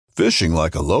Fishing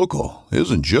like a local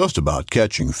isn't just about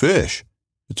catching fish.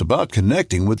 It's about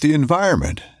connecting with the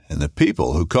environment and the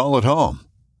people who call it home.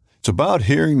 It's about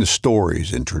hearing the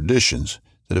stories and traditions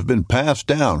that have been passed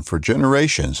down for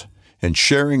generations and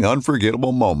sharing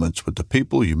unforgettable moments with the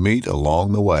people you meet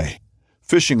along the way.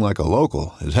 Fishing like a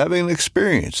local is having an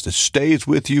experience that stays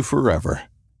with you forever.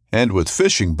 And with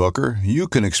Fishing Booker, you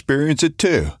can experience it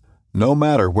too, no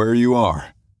matter where you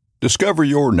are. Discover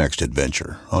your next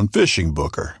adventure on Fishing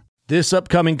Booker. This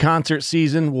upcoming concert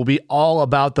season will be all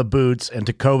about the boots, and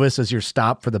Tecovas is your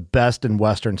stop for the best in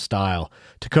Western style.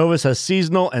 Tecovas has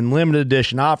seasonal and limited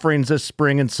edition offerings this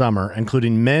spring and summer,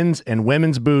 including men's and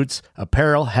women's boots,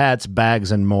 apparel, hats,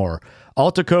 bags, and more.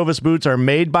 All Tecovas boots are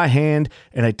made by hand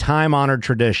in a time-honored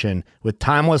tradition with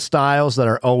timeless styles that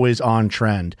are always on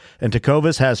trend. And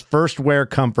Tecovas has first wear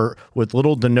comfort with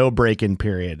little to no break-in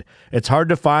period. It's hard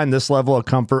to find this level of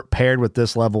comfort paired with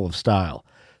this level of style.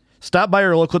 Stop by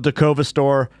your local Tecovas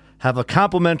store, have a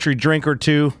complimentary drink or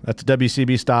two, that's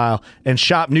WCB style, and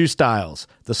shop new styles.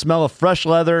 The smell of fresh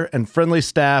leather and friendly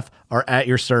staff are at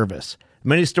your service.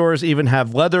 Many stores even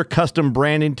have leather custom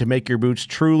branding to make your boots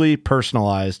truly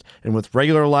personalized. And with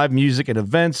regular live music and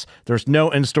events, there's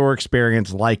no in-store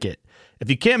experience like it.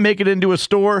 If you can't make it into a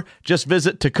store, just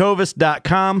visit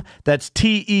tecovas.com. That's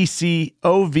TECOVAS.com.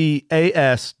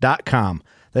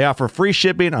 They offer free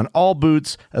shipping on all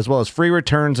boots, as well as free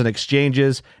returns and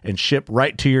exchanges, and ship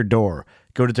right to your door.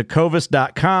 Go to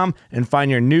tecovas.com and find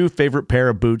your new favorite pair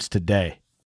of boots today.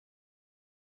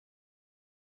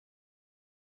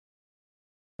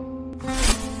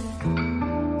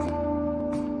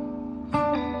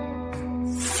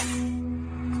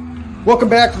 Welcome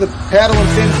back to the Paddle and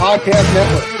Fin Podcast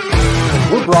Network.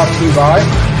 We're brought to you by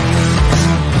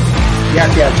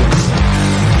Yak Gadgets.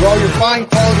 For all your fine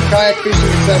quality kayak fishing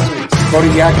accessories, go to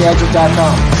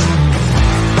yakgadget.com.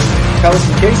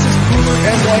 Pelican cases, cooler,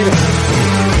 and lighter.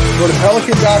 Go to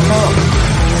pelican.com.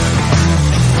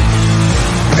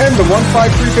 And the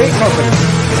 153 Bait Company.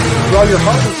 For all your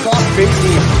hard and soft bait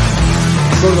needs,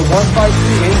 go to the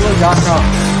 153angler.com.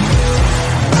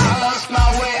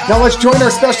 Now let's join our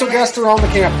special guest around the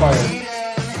campfire.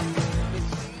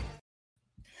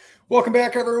 Welcome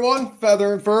back, everyone.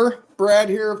 Feather and Fur. Brad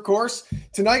here, of course.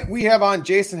 Tonight we have on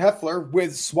Jason Heffler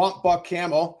with Swamp Buck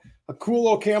Camo, a cool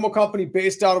little camo company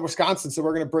based out of Wisconsin. So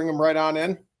we're going to bring him right on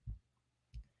in.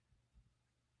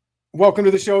 Welcome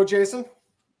to the show, Jason.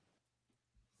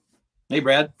 Hey,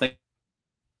 Brad. Thanks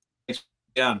for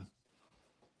being on.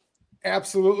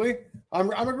 Absolutely. I'm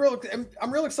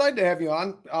real excited to have you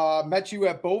on. Met you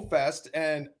at Bowfest,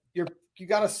 and you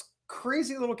got a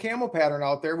crazy little camo pattern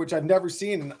out there, which I've never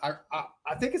seen. And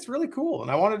I think it's really cool,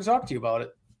 and I wanted to talk to you about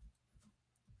it.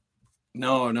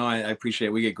 No, I appreciate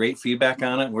it. We get great feedback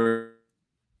on it. We're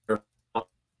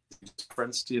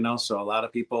friends, so a lot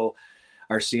of people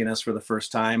are seeing us for the first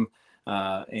time.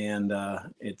 And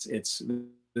it's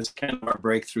this kind of our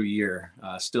breakthrough year.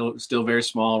 Still very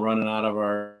small, running out of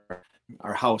our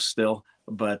house still.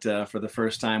 But for the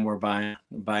first time, we're buying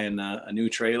a new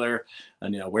trailer, a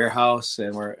new warehouse,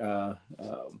 and we're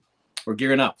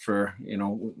gearing up for,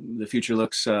 the future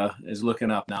is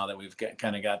looking up now that we've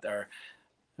got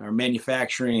our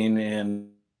manufacturing and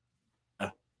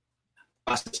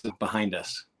process behind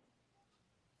us.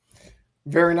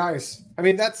 Very nice. I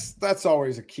mean, that's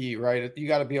always a key, right? You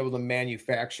got to be able to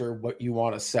manufacture what you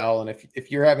want to sell, and if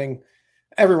you're having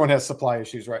everyone has supply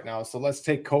issues right now. So let's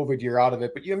take COVID year out of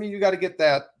it. But you got to get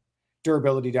that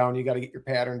durability down. You got to get your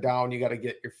pattern down. You got to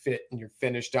get your fit and your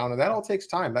finish down. And that all takes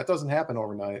time. That doesn't happen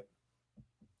overnight.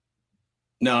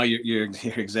 No, you're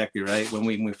exactly right. When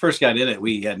we first got in it,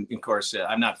 we had, of course,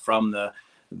 I'm not from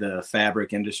the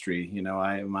fabric industry.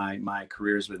 My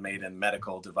career's been made in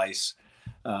medical device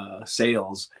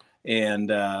sales, and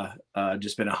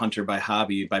just been a hunter by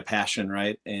hobby, by passion,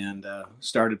 right? And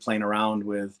started playing around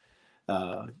with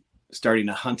starting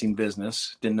a hunting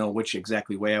business. Didn't know which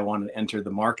exactly way I wanted to enter the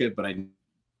market, but I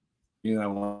knew I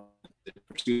wanted to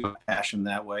pursue my passion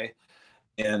that way.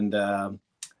 And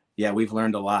we've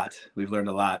learned a lot.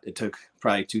 It took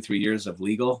probably 2-3 years of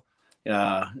legal,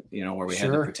 where we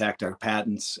had to protect our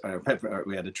patents,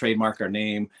 we had to trademark our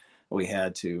name, we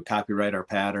had to copyright our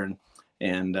pattern,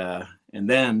 and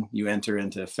then you enter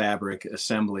into fabric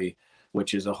assembly,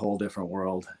 which is a whole different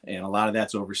world. And a lot of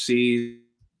that's overseas.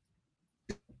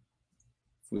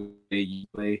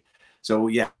 So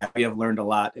we have learned a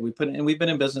lot, and we've been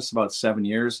in business about 7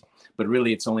 years, but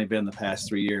really it's only been the past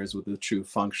 3 years with the true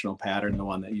functional pattern, the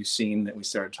one that you've seen that we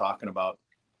started talking about,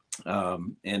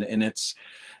 and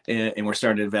we're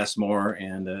starting to invest more,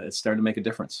 and it's starting to make a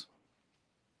difference.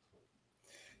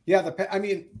 Yeah,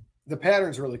 the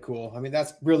pattern's really cool. I mean,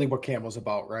 that's really what camo's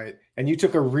about, right? And you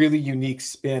took a really unique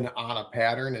spin on a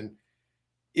pattern, and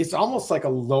it's almost like a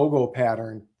logo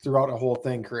pattern throughout a whole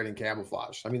thing, creating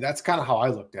camouflage. I mean, that's kind of how I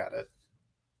looked at it.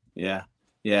 Yeah.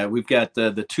 Yeah. We've got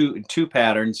the two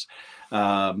patterns.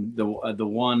 The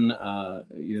one,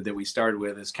 that we started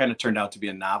with has kind of turned out to be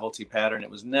a novelty pattern. It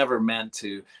was never meant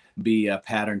to be a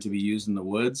pattern to be used in the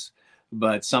woods,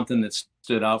 but something that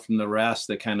stood out from the rest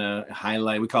that kind of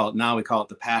we call it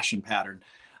the passion pattern.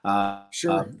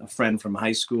 Sure. A friend from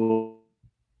high school,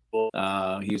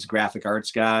 he's a graphic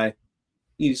arts guy.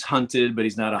 He's hunted, but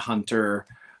he's not a hunter.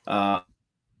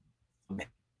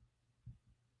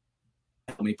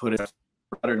 We put it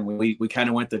and we kind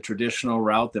of went the traditional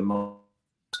route that most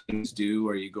things do,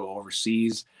 where you go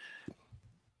overseas.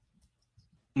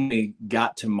 We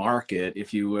got to market,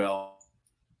 if you will,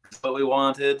 what we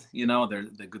wanted.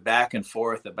 The back and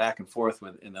forth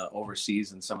with in the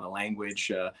overseas and some of the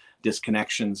language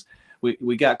disconnections.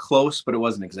 We got close, but it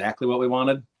wasn't exactly what we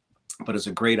wanted. But it's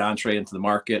a great entree into the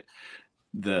market.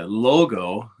 The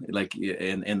logo,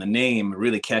 and the name,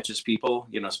 really catches people,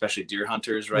 especially deer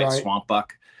hunters, right? Swamp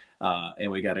buck. And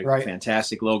we got a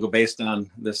fantastic logo based on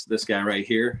this guy right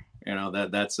here.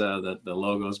 That's the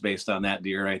logo is based on that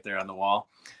deer right there on the wall.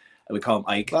 We call him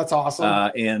Ike. That's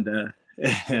awesome.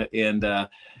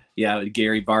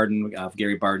 Gary Barden of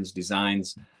Gary Barden's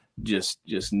Designs just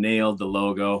nailed the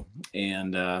logo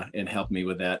and helped me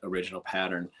with that original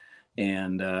pattern.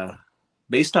 And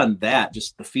based on that,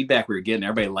 just the feedback we were getting,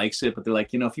 everybody likes it, but they're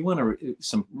like, if you want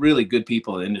some really good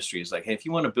people in the industry is like, hey, if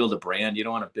you want to build a brand, you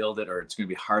don't want to build it, or it's going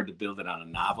to be hard to build it on a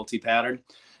novelty pattern.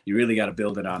 You really got to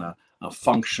build it on a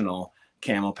functional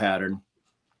camo pattern.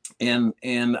 And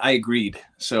I agreed.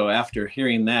 So after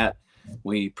hearing that,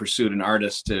 we pursued an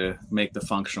artist to make the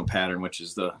functional pattern, which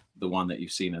is the one that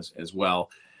you've seen as well.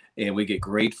 And we get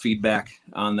great feedback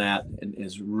on that. It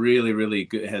is really, really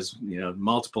good. It has,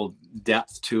 multiple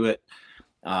depth to it.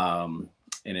 And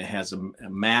it has a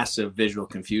massive visual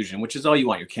confusion, which is all you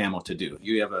want your camo to do.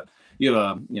 You have a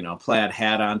plaid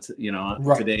hat on,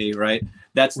 today, right?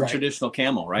 That's the traditional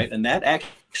camo, right? And that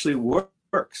actually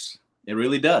works. It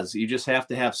really does. You just have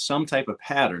to have some type of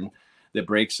pattern that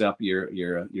breaks up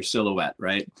your silhouette,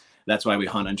 right? That's why we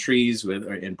hunt on trees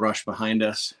and brush behind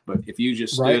us. But if you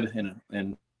just stood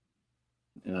in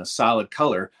a solid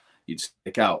color, you'd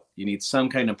stick out. You need some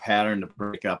kind of pattern to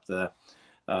break up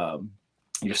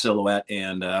your silhouette,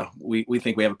 and we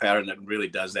think we have a pattern that really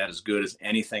does that as good as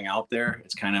anything out there.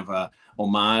 It's kind of a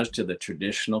homage to the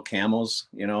traditional camos,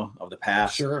 of the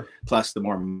past. Sure. Plus the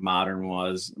more modern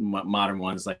ones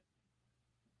like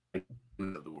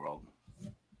of the world.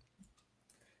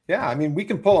 Yeah, I mean, we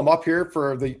can pull them up here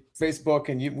for the Facebook,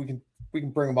 and we can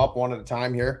bring them up one at a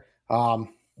time here. Let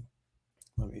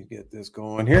me get this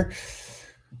going here.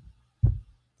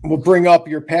 We'll bring up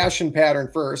your passion pattern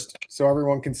first, so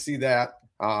everyone can see that.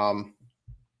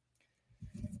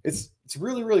 It's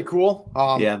really, really cool.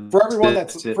 For everyone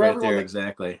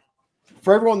exactly.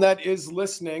 For everyone that is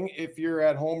listening, if you're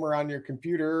at home or on your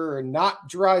computer or not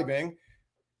driving,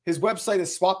 his website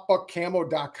is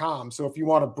swampbuckcamo.com. So if you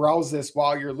want to browse this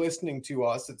while you're listening to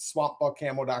us, it's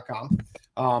swampbuckcamo.com.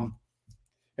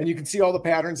 And you can see all the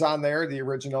patterns on there, the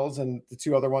originals, and the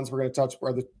two other ones we're going to touch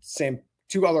are the same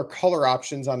two other color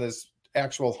options on his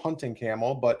actual hunting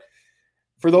camo. But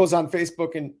for those on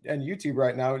Facebook and YouTube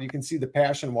right now, you can see the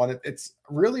passion one. It's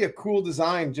really a cool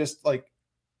design. Just like,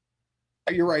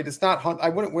 you're right, it's not I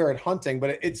wouldn't wear it hunting,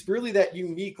 but it's really that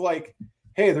unique, like,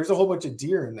 hey, there's a whole bunch of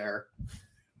deer in there.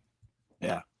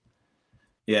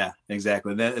 Yeah,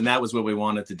 exactly. That was what we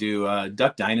wanted to do.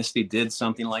 Duck Dynasty did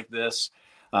something like this.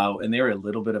 And they were a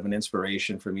little bit of an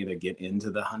inspiration for me to get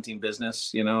into the hunting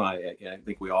business. I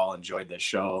think we all enjoyed the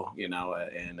show, and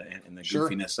the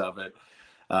goofiness of it.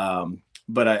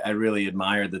 But I really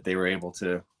admired that they were able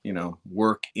to,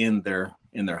 work in their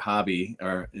hobby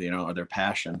or their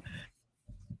passion.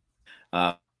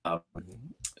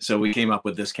 So we came up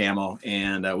with this camo,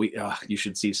 and you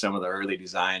should see some of the early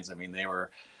designs. I mean, they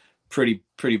were pretty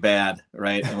bad,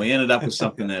 right? And we ended up with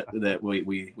something that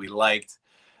we liked.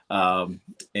 And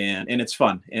it's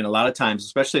fun. And a lot of times,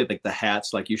 especially like the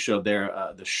hats, like you showed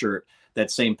there, the shirt, that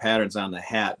same pattern's on the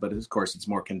hat, but of course it's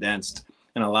more condensed.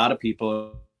 And a lot of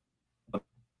people,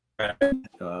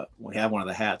 we have one of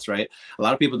the hats, right? A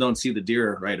lot of people don't see the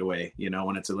deer right away,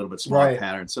 when it's a little bit smaller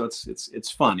pattern. So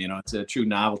it's fun, it's a true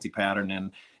novelty pattern,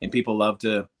 and people love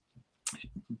to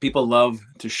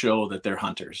show that they're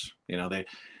hunters.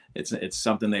 It's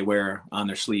something they wear on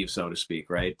their sleeve, so to speak,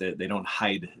 right? They don't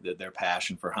hide their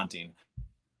passion for hunting.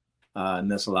 And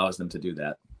this allows them to do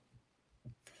that.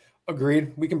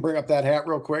 Agreed. We can bring up that hat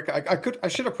real quick. I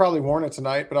should have probably worn it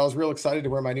tonight, but I was real excited to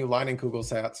wear my new Leinenkugels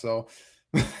hat. So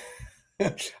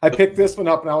I picked this one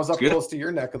up and I was up close to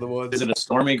your neck of the woods. Is it a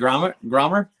Stormy Grommer?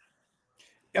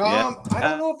 I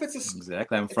don't know if it's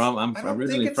exactly. I'm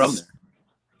originally from there.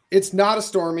 It's not a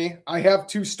Stormy. I have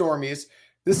 2 Stormies.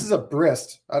 This is a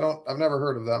Brist. I've never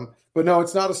heard of them, but no,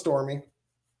 it's not a Stormy.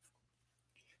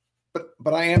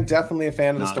 But I am definitely a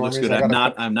fan of the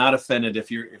Stormies. I'm not offended if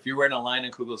you're wearing a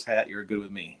Leinenkugels hat. You're good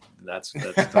with me. That's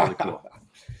totally cool.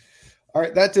 All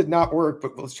right, that did not work,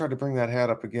 but let's try to bring that hat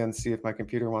up again. See if my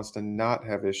computer wants to not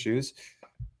have issues.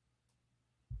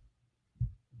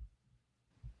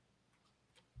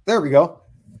 There we go.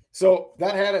 So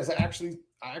that hat is I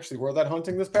actually wore that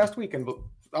hunting this past weekend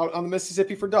out on the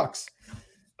Mississippi for ducks.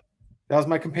 That was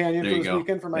my companion for this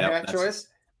weekend for my hat choice.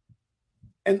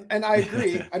 And I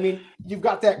agree. I mean, you've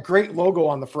got that great logo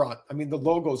on the front. I mean, the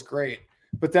logo's great,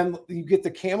 but then you get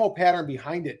the camo pattern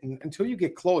behind it. And until you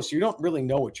get close, you don't really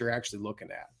know what you're actually looking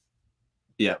at.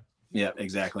 Yeah,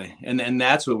 exactly. And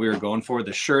that's what we were going for.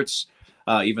 The shirts,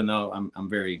 even though I'm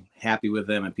very happy with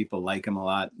them and people like them a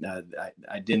lot,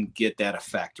 I didn't get that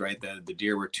effect, right? The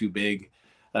deer were too big.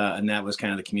 And that was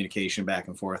kind of the communication back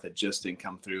and forth. It just didn't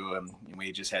come through. And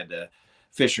we just had to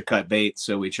fish or cut bait.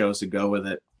 So we chose to go with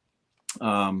it.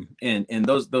 And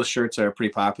those shirts are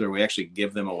pretty popular. We actually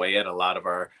give them away at a lot of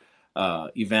our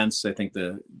events. I think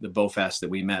the Bowfest that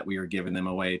we met, we were giving them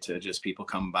away to just people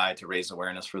come by to raise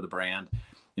awareness for the brand,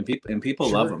 and people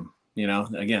love them. You know,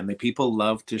 again, the people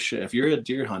love to if you're a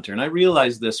deer hunter, and I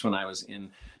realized this when I was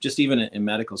even in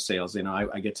medical sales. You know,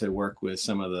 I get to work with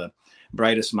some of the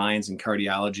brightest minds in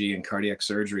cardiology and cardiac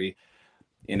surgery,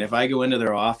 and if I go into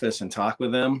their office and talk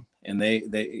with them, and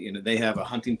they have a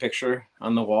hunting picture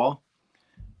on the wall,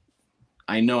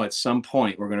 I know at some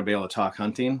point we're going to be able to talk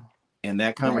hunting, and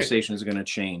that conversation is going to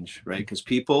change, right? Because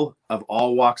people of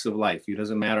all walks of life, it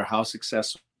doesn't matter how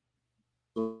successful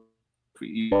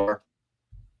you are,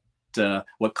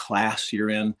 what class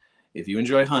you're in. If you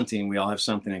enjoy hunting, we all have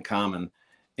something in common,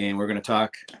 and we're going to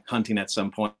talk hunting at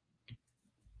some point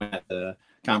at the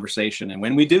conversation. And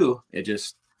when we do, it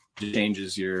just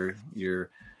changes your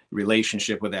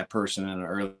relationship with that person in an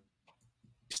early.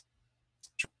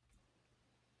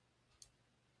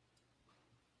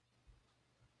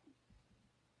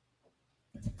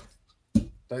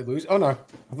 Did I lose? Oh no,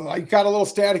 I got a little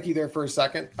staticky there for a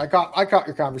second. I caught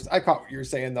your conversation. I caught what you were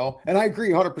saying though, and I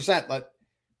agree 100%. But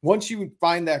once you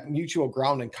find that mutual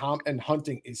ground, and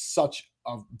hunting is such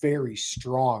a very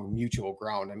strong mutual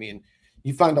ground. I mean,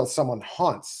 you find out someone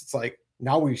hunts, it's like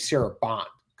now we share a bond.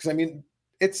 Because I mean,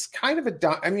 it's kind of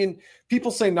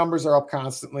people say numbers are up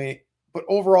constantly, but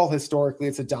overall, historically,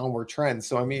 it's a downward trend.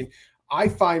 So I mean, I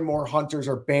find more hunters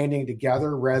are banding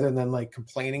together rather than like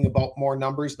complaining about more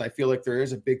numbers. And I feel like there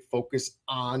is a big focus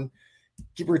on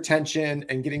retention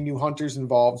and getting new hunters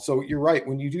involved. So you're right.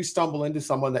 When you do stumble into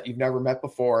someone that you've never met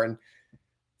before and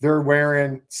they're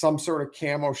wearing some sort of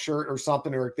camo shirt or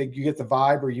something, or you get the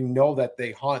vibe, or you know that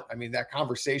they hunt, I mean, that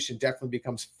conversation definitely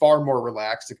becomes far more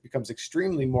relaxed. It becomes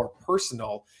extremely more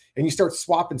personal, and you start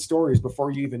swapping stories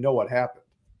before you even know what happened.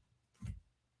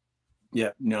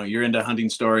 Yeah, no, you're into hunting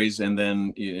stories, and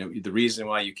then the reason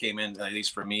why you came in, at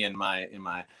least for me in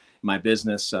my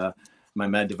business, my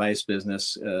med device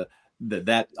business,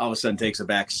 that all of a sudden takes a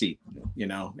back seat,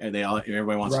 and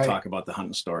everybody wants to talk about the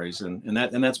hunting stories, and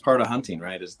that's part of hunting,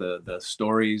 right? Is the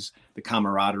stories, the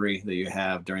camaraderie that you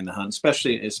have during the hunt,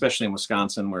 especially in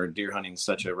Wisconsin, where deer hunting is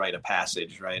such a rite of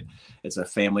passage, right? It's a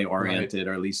family oriented,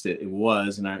 or at least it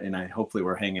was, and I hopefully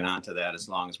we're hanging on to that as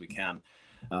long as we can,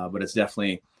 but it's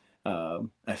definitely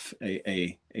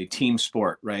a team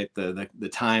sport, right? The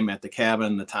time at the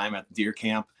cabin, the time at the deer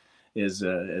camp is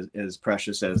as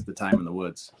precious as the time in the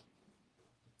woods.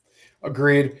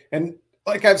 Agreed. And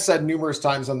like I've said numerous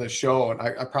times on this show, and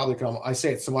I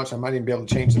say it so much I might even be able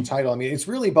to change the title. I mean, it's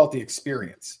really about the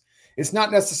experience. It's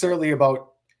not necessarily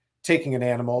about taking an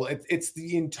animal. It's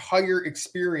the entire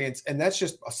experience, and that's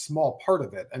just a small part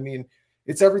of it. I mean,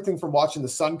 it's everything from watching the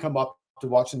sun come up to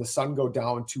watching the sun go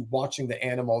down to watching the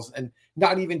animals, and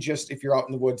not even just if you're out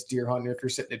in the woods deer hunting, or if you're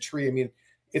sitting in a tree. I mean,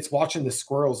 it's watching the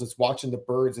squirrels, it's watching the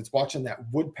birds, it's watching that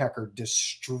woodpecker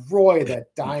destroy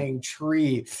that dying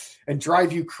tree and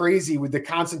drive you crazy with the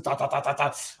constant da, da, da, da,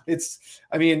 da. It's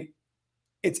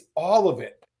all of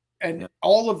it. And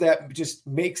all of that just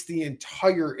makes the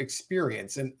entire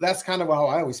experience. And that's kind of how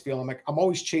I always feel. I'm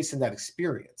always chasing that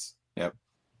experience. Yep.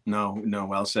 No,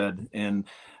 well said. And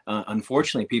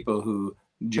unfortunately, people who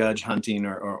judge hunting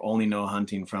or only know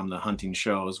hunting from the hunting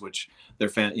shows, which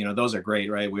those are great,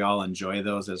 right? We all enjoy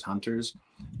those as hunters,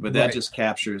 but that just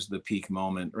captures the peak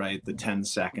moment, right? The 10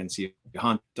 seconds. You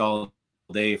hunt all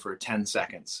day for 10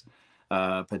 seconds,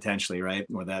 potentially, right?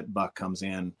 Where that buck comes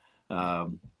in,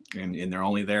 and they're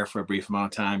only there for a brief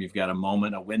amount of time. You've got a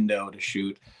moment, a window to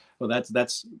shoot. Well,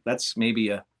 that's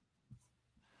maybe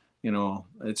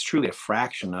it's truly a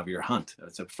fraction of your hunt.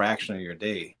 It's a fraction of your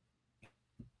day.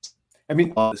 I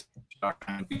mean, trying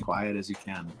to be quiet as you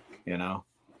can,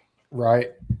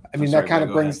 Right. I mean, that kind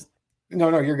of brings,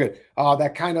 no, you're good.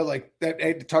 That kind of like that,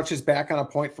 it touches back on a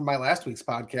point from my last week's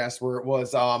podcast where it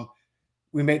was,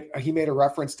 he made a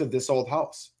reference to This Old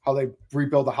House, how they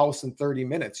rebuild a house in 30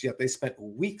 minutes, yet they spent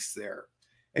weeks there.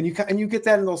 And you get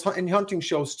that in those hunting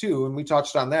shows too. And we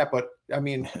touched on that, but I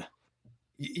mean,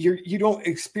 you don't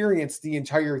experience the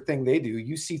entire thing they do.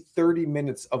 You see 30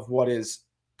 minutes of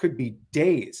could be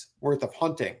days worth of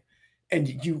hunting, and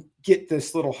you get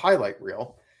this little highlight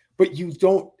reel, but you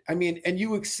don't, and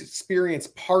you experience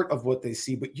part of what they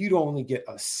see, but you'd only get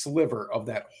a sliver of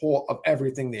that whole, of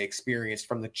everything they experienced,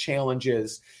 from the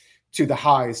challenges to the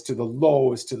highs, to the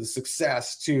lows, to the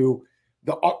success, to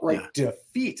the outright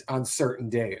defeat on certain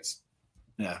days.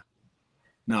 Yeah.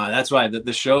 No, that's why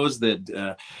the shows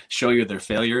that show you their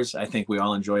failures, I think we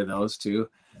all enjoy those too,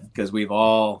 because we've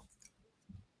all,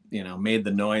 made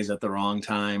the noise at the wrong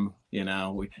time.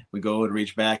 We go and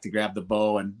reach back to grab the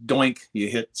bow and doink, you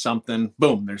hit something,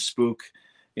 boom, there's spook.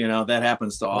 That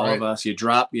happens to all of us. You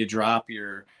drop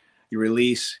your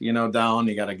release, down,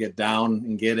 you got to get down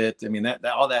and get it. I mean, that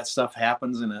all that stuff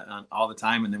happens all the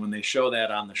time. And then when they show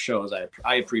that on the shows,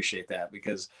 I appreciate that,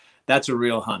 because that's a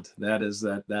real hunt. That's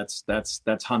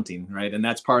hunting, right? And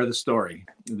that's part of the story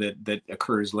that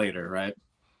occurs later, right?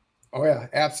 Oh yeah,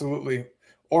 absolutely.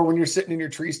 Or when you're sitting in your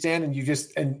tree stand and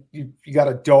you got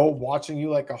a doe watching you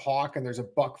like a hawk, and there's a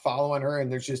buck following her, and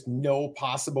there's just no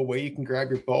possible way you can grab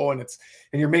your bow, and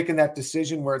you're making that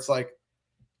decision where it's like,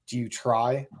 do you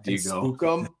try and spook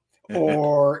them,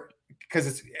 or because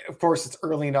it's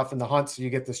early enough in the hunt, so you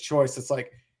get this choice. It's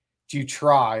like, do you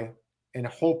try and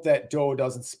hope that doe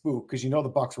doesn't spook because the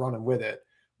buck's running with it,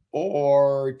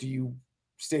 or do you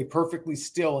stay perfectly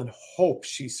still and hope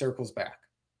she circles back?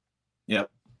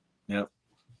 Yep.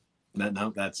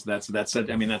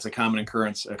 That's a common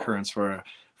occurrence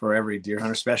for every deer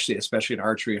hunter, especially an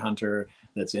archery hunter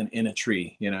that's in a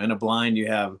tree. In a blind, you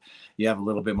have a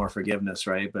little bit more forgiveness,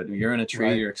 right? But when you're in a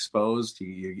tree, you're exposed.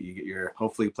 You're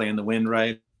hopefully playing the wind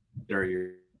right, or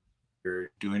you're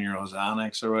doing your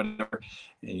ozonics or whatever,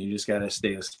 and you just got to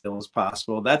stay as still as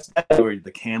possible. That's where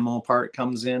the camo part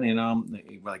comes in.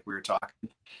 Like we were talking.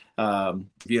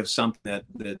 If you have something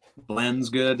that blends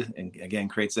good and again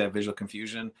creates that visual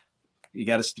confusion, you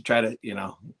got to try to,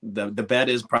 the bet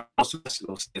is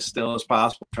stay as still as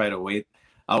possible. Try to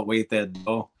outweight that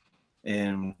doe,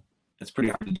 and it's pretty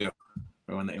hard to do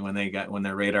when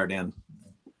they're radared in.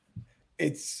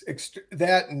 It's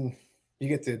that, and you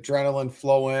get the adrenaline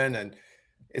flowing, and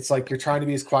it's like you're trying to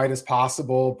be as quiet as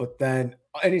possible. But then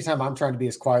anytime I'm trying to be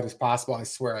as quiet as possible, I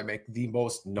swear I make the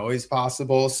most noise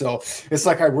possible. So it's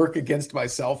like I work against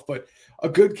myself. But a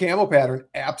good camo pattern,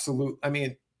 absolute. I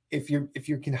mean, if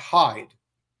you can hide,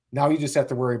 now you just have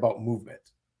to worry about movement,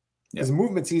 because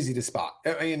movement's easy to spot.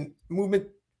 I mean,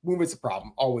 movement's a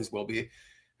problem, always will be.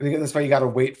 I think that's why you got to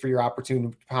wait for your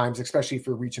opportune times, especially if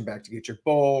you're reaching back to get your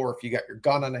bow, or if you got your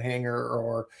gun on a hanger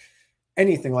or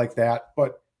anything like that.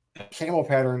 But camo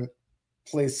pattern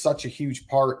plays such a huge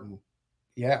part. And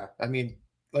I mean,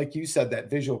 like you said, that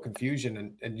visual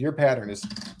confusion, and your pattern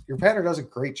does a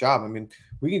great job. I mean,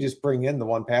 we can just bring in the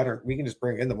one pattern. We can just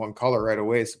bring in the one color right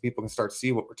away, so people can start to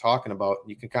see what we're talking about.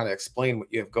 You can kind of explain what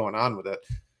you have going on with it.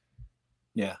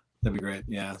 Yeah, that'd be great.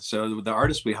 Yeah. So the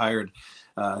artist we hired,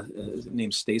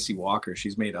 named Stacy Walker,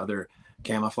 she's made other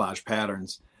camouflage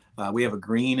patterns. We have a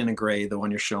green and a gray. The one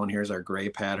you're showing here is our gray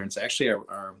pattern. It's actually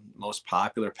our most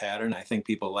popular pattern. I think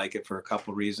people like it for a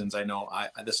couple reasons. I know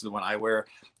this is the one I wear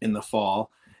in the fall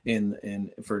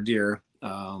for deer.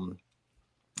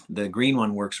 The green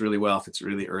one works really well if it's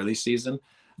really early season,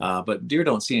 but deer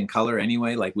don't see in color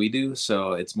anyway, like we do.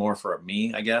 So it's more for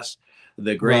me, I guess.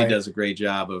 The gray does a great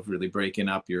job of really breaking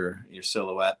up your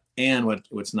silhouette. And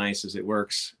what's nice is it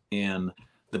works in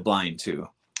the blind too,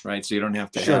 right? So you don't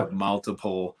have to have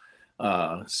multiple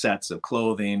sets of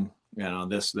clothing.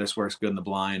 This works good in the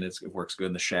blind. It works good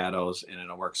in the shadows, and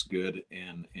it works good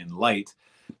in light,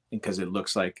 because it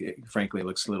looks frankly, it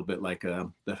looks a little bit like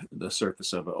the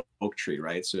surface of an oak tree,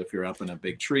 right? So if you're up in a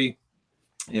big tree,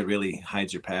 it really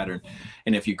hides your pattern.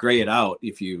 And if you gray it out,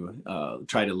 if you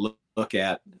try to look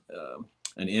at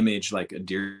an image like a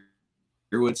deer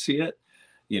would see it,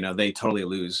 they totally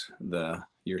lose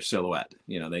your silhouette.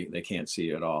 They can't see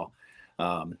you at all.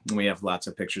 And we have lots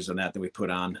of pictures of that we put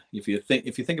on. If you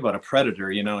think about a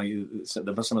predator, some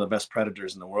of the best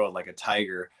predators in the world, like a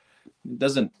tiger,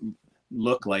 doesn't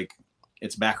look like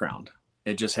its background.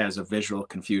 It just has a visual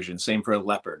confusion. Same for a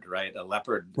leopard, right? A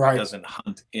leopard doesn't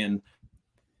hunt in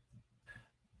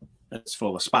it's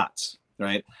full of spots,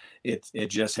 right? It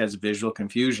just has visual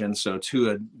confusion. So to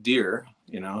a deer,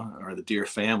 or the deer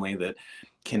family that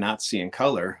cannot see in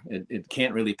color, it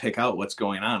can't really pick out what's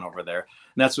going on over there.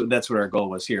 And that's what our goal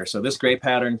was here. So this gray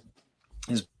pattern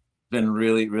has been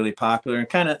really, really popular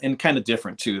and kind of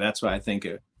different too. That's why I think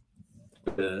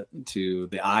to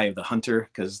the eye of the hunter,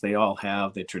 because they all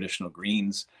have the traditional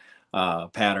greens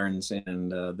patterns,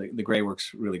 and the gray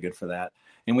works really good for that.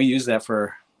 And we use that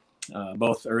for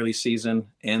both early season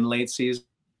and late season,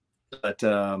 but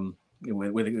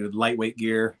with lightweight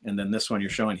gear. And then this one you're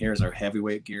showing here is our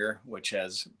heavyweight gear, which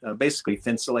has basically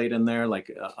Thinsulate in there,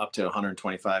 like up to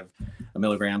 125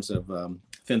 milligrams of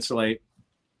Thinsulate.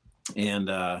 And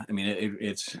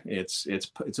it's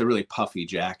a really puffy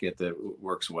jacket that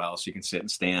works well, so you can sit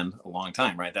and stand a long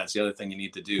time, right? That's the other thing you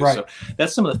need to do. Right. So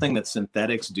that's some of the thing that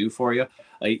synthetics do for you.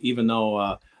 Even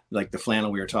though like the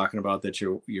flannel we were talking about that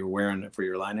you're wearing for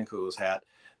your Leinenkugel's hat,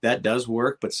 that does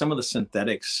work, but some of the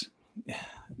synthetics,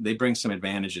 they bring some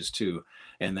advantages too,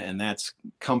 and that's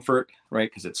comfort, right?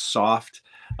 Because it's soft,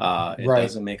 it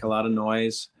doesn't make a lot of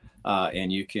noise.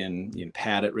 And you can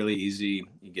pad it really easy.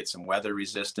 You get some weather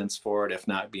resistance for it, if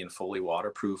not being fully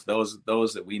waterproof. Those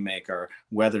that we make are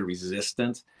weather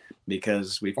resistant,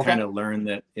 because we've kind of learned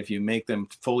that if you make them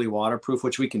fully waterproof,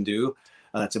 which we can do,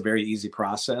 that's a very easy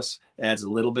process. Adds a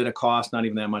little bit of cost, not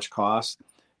even that much cost,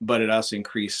 but it also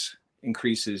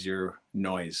increases your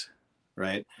noise,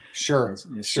 right? Sure.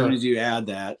 As soon as you add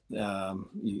that, the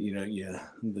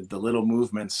little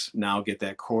movements now get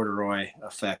that corduroy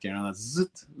effect,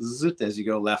 zit, zit, as you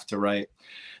go left to right.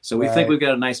 So we think we've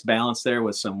got a nice balance there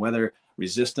with some weather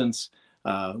resistance,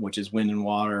 which is wind and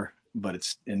water, but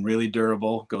it's really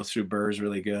durable, goes through burrs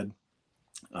really good,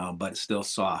 but it's still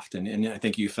soft. And I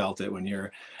think you felt it when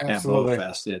you're at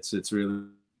Bowfest. It's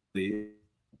really,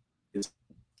 it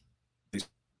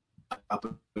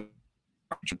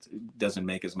doesn't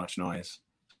make as much noise.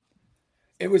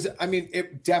 It was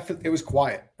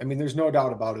quiet. There's no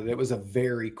doubt about it. It was a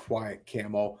very quiet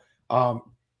camo.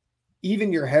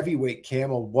 Even your heavyweight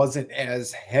camo wasn't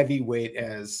as heavyweight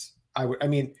as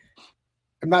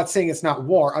I'm not saying it's not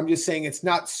warm. I'm just saying it's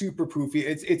not super proofy.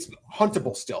 It's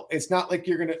huntable still. It's not like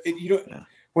you're going to,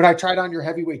 when I tried on your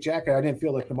heavyweight jacket, I didn't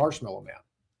feel like the Marshmallow Man.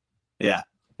 Yeah.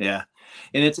 Yeah.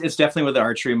 And it's definitely with the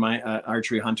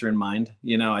archery hunter in mind.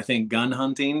 I think gun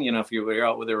hunting, if you're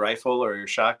out with a rifle or your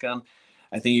shotgun,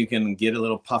 I think you can get a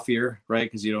little puffier, right?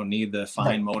 Because you don't need the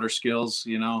fine motor skills,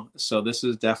 So this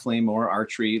is definitely more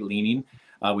archery leaning.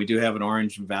 We do have an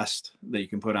orange vest that you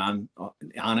can put on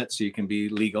it, so you can be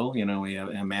legal. We have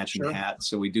a matching hat.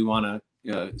 So we do want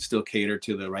to still cater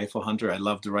to the rifle hunter. I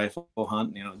love to rifle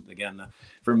hunt. Again,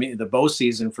 for me, the bow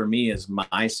season for me is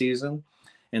my season.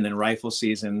 And then rifle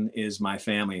season is my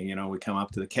family. We come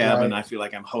up to the cabin. I feel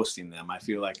like I'm hosting them. I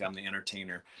feel like I'm the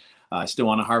entertainer. I still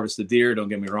want to harvest the deer, don't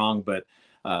get me wrong, but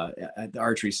the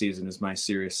archery season is my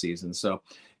serious season. So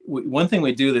one thing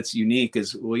we do that's unique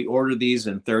is we order these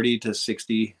in 30 to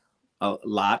 60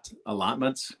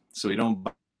 allotments. So we don't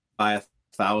buy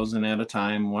 1,000 at a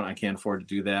time. I can't afford to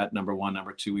do that. Number one.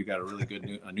 Number two, we've got a really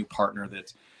good new partner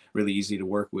that's really easy to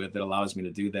work with that allows me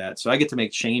to do that. So I get to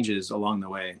make changes along the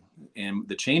way. And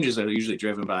the changes are usually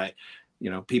driven by,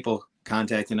 people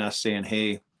contacting us saying,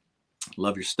 hey,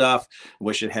 love your stuff.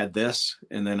 Wish it had this.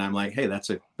 And then I'm like, hey, that's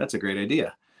a great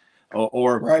idea.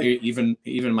 Or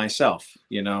even myself,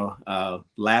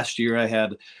 last year I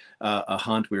had a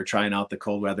hunt. We were trying out the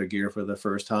cold weather gear for the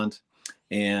first hunt,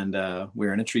 and we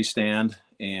were in a tree stand,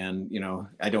 and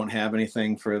I don't have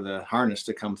anything for the harness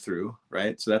to come through,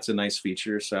 right? So that's a nice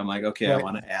feature. So I'm like, okay, I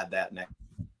want to add that next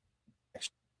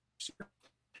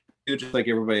year. Just like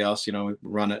everybody else, we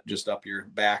run it just up your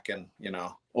back and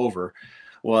over.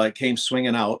 Well, it came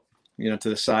swinging out, to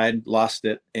the side, lost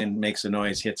it, and makes a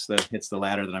noise, hits the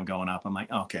ladder that I'm going up. I'm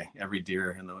like, okay, every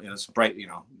deer, and it's bright,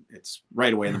 it's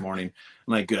right away in the morning.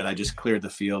 I'm like, good, I just cleared the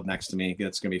field next to me.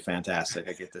 It's gonna be fantastic.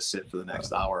 I get to sit for the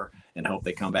next hour and hope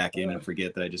they come back in and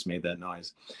forget that I just made that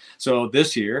noise. So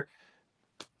this year,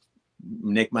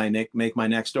 make my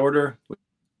next order.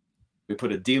 We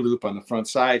put a D loop on the front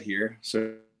side here,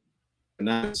 so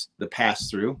now it's the pass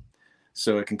through,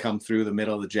 so it can come through the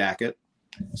middle of the jacket.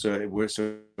 So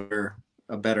we're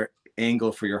a better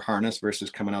angle for your harness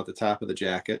versus coming out the top of the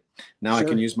jacket. Now I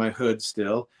can use my hood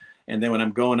still, And then when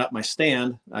I'm going up my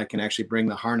stand, I can actually bring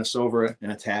the harness over it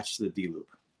and attach to the D-loop.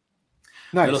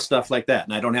 Nice. Little stuff like that.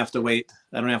 And I don't have to wait.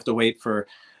 I don't have to wait for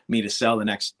me to sell the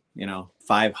next,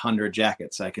 500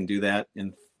 jackets. I can do that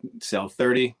and sell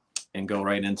 30 and go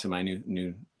right into my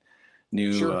new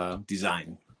Sure.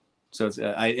 design. So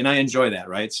I enjoy that,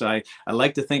 right? So I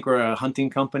like to think we're a hunting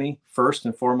company first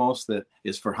and foremost that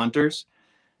is for hunters,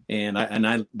 and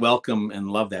I welcome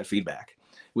and love that feedback.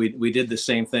 We did the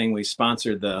same thing. We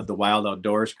sponsored the Wild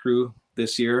Outdoors crew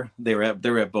this year. They were at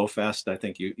Bowfest. I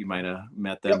think you might have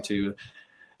met them too.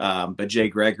 But Jay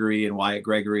Gregory and Wyatt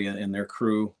Gregory and their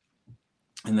crew,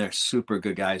 and they're super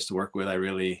good guys to work with. I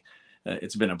really,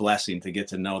 it's been a blessing to get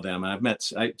to know them. And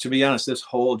to be honest, this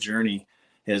whole journey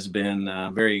has been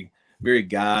very, very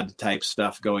God type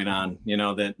stuff going on,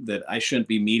 that I shouldn't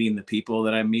be meeting the people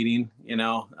that I'm meeting,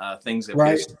 things that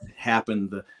just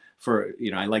happened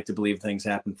I like to believe things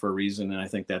happen for a reason. And I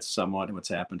think that's somewhat what's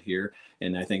happened here.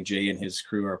 And I think Jay and his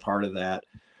crew are part of that,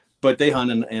 but they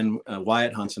hunt and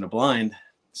Wyatt hunts in a blind.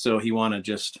 So he wanted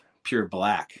just pure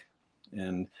black.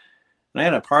 And I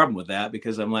had a problem with that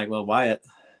because I'm like, well, Wyatt,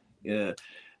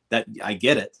 that I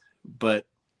get it, but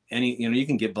you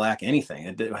can get black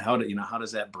anything. How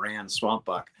does that brand Swamp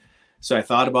Buck? So I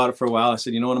thought about it for a while. I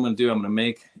said, you know what I'm going to do? I'm going to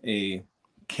make a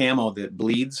camo that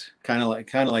bleeds, kind of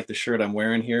like the shirt I'm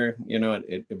wearing here.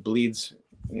 It bleeds.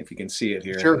 If you can see it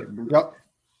here. Sure. Yep.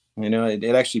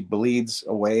 It actually bleeds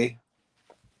away.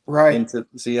 Right.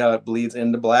 See how it bleeds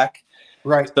into black.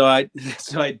 Right. So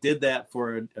I did that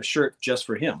for a shirt just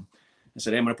for him. I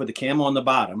said, hey, I'm going to put the camo on the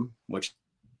bottom, which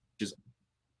is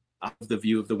out of the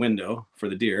view of the window for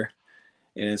the deer,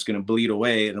 and it's going to bleed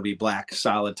away. It'll be black,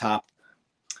 solid top,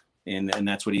 and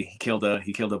that's what he killed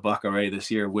a buck already this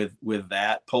year with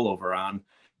that pullover on.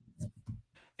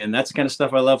 And that's the kind of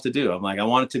stuff I love to do. I'm like, I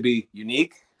want it to be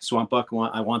unique. Swamp Buck,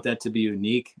 I want that to be a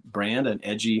unique brand, an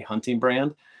edgy hunting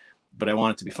brand, but I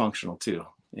want it to be functional too.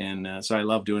 And so I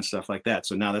love doing stuff like that.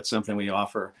 So now that's something we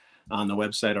offer on the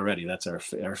website already. That's our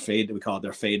fade. We call it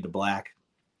our fade to black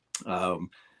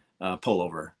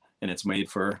pullover, and it's made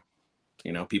for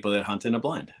people that hunt in a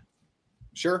blind.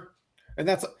 Sure. And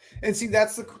that's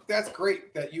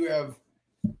great that you have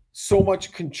so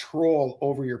much control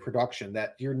over your production,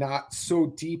 that you're not so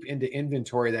deep into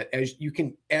inventory that as you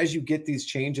get these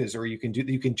changes, or you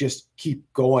can just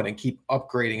keep going and keep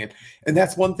upgrading it. And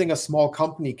that's one thing a small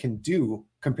company can do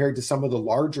compared to some of the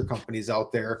larger companies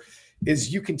out there,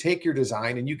 is you can take your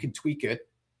design and you can tweak it.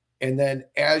 And then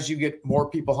as you get more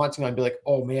people hunting on, be like,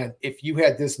 oh man, if you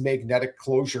had this magnetic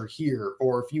closure here,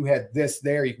 or if you had this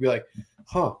there, you could be like,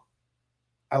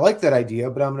 I like that idea,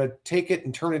 but I'm going to take it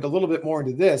and turn it a little bit more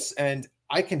into this. And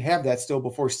I can have that still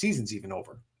before season's even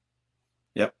over.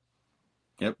 Yep.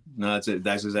 No, that's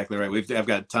exactly right. I've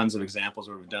got tons of examples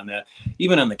where we've done that.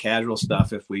 Even on the casual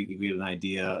stuff, if we get an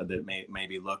idea that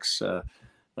maybe looks,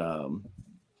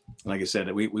 like I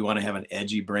said, we want to have an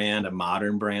edgy brand, a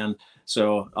modern brand.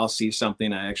 So I'll see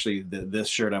something. This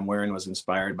shirt I'm wearing was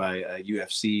inspired by a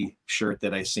UFC shirt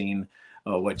that I seen,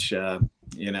 which,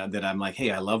 that I'm like,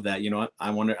 hey, I love that. You know what?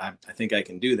 I think I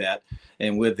can do that.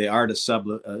 And with the art of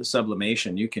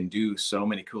sublimation, you can do so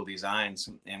many cool designs.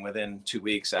 And within 2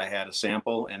 weeks, I had a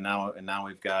sample, and now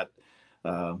we've got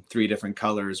 3 different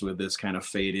colors with this kind of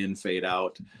fade in, fade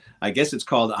out. I guess it's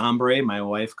called ombre. My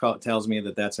wife tells me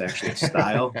that that's actually a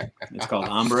style. It's called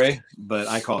ombre, but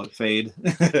I call it fade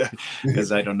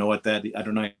because I don't know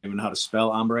even how to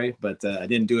spell ombre, but I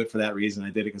didn't do it for that reason.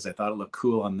 I did it because I thought it looked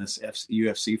cool on this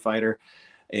UFC fighter.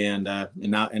 And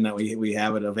now we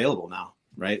have it available now.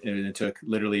 Right. And it took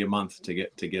literally a month to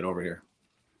get over here.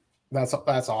 That's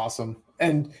awesome.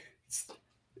 And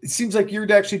it seems like you're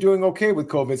actually doing okay with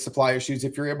COVID supply issues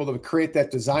if you're able to create that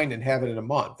design and have it in a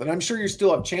month. And I'm sure you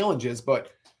still have challenges,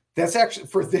 but that's actually,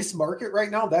 for this market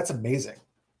right now, that's amazing.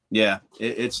 Yeah,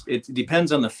 it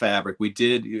depends on the fabric. We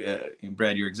did,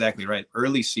 Brad, you're exactly right.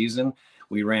 Early season,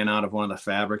 we ran out of one of the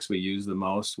fabrics we use the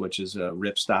most, which is a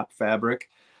ripstop fabric.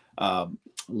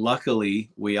 Luckily,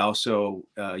 we also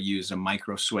use a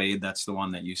micro suede. That's the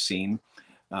one that you've seen.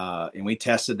 And we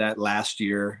tested that last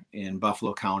year in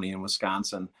Buffalo County in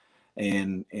Wisconsin,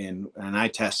 and I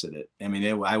tested it. I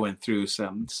mean, I went through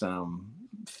some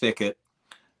thicket,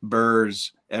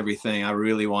 burrs, everything.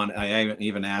 I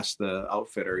even asked the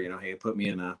outfitter, hey, put me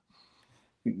in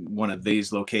one of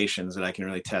these locations that I can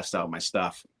really test out my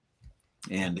stuff.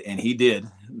 And he did.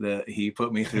 He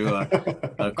put me through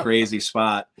a crazy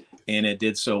spot, and it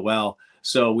did so well.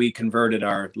 So we converted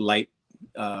our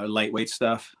lightweight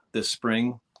stuff this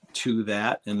spring to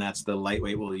that, and that's the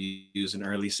lightweight we'll use in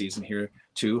early season here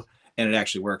too, and it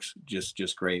actually works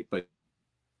just great. But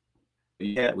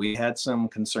yeah, we had some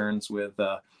concerns with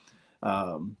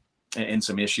and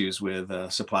some issues with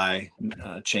supply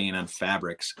chain on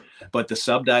fabrics. But the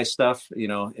sub dye stuff,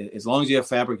 as long as you have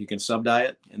fabric, you can sub dye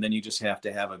it, and then you just have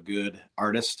to have a good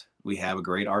artist. We have a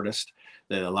great artist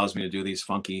that allows me to do these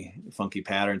funky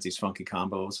patterns, these funky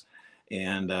combos,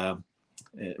 and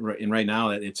right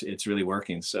now it's really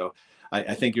working. So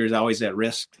I think there's always that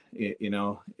risk,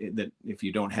 that if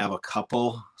you don't have a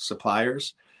couple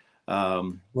suppliers.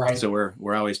 Right. So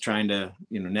we're always trying to,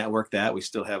 network that. We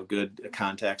still have good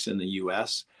contacts in the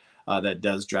US. That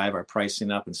does drive our pricing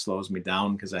up and slows me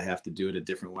down because I have to do it a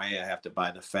different way. I have to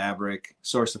buy the fabric,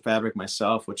 source the fabric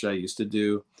myself, which I used to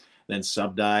do, then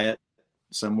sub dye it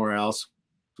somewhere else,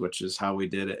 which is how we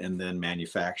did it, and then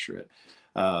manufacture it.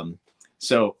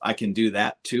 So I can do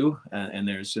that too. And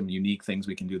there's some unique things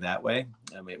we can do that way.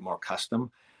 I mean, more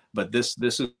custom, but this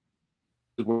is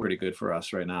pretty good for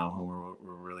us right now, and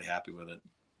we're really happy with it.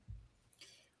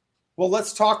 Well,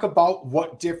 let's talk about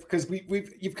what because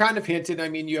you've kind of hinted. I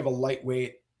mean, you have a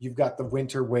lightweight, you've got the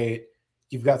winter weight,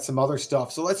 you've got some other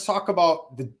stuff. So let's talk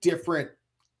about the different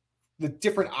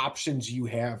options you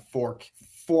have for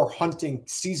hunting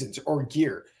seasons or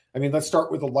gear. I mean, let's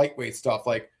start with the lightweight stuff.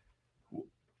 Like,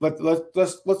 let's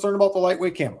learn about the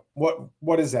lightweight camo.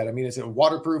 What is that? I mean, is it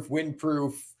waterproof,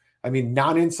 windproof? I mean,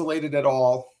 non-insulated at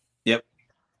all?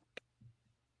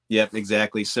 Yep,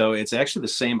 exactly. So it's actually the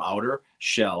same outer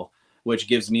shell, which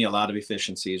gives me a lot of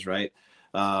efficiencies, right?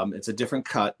 It's a different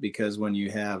cut because when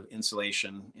you have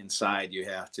insulation inside, you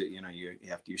have to,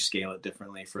 you scale it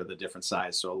differently for the different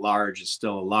size. So a large is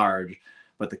still a large,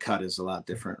 but the cut is a lot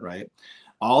different, right?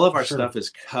 All of our stuff is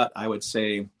cut, I would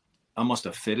say, almost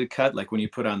a fitted cut. Like when you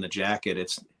put on the jacket,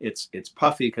 it's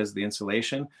puffy because of the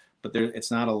insulation, but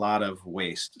it's not a lot of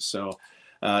waste. So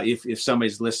if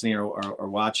somebody's listening or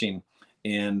watching,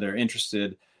 and they're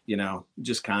interested,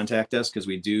 just contact us, because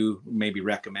we do maybe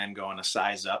recommend going a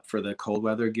size up for the cold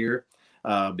weather gear,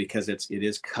 because it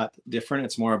is cut different.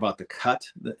 It's more about the cut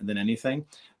than anything.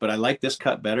 But I like this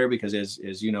cut better because,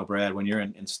 as you know, Brad, when you're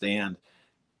in stand,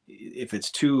 if it's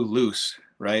too loose,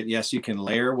 right? Yes, you can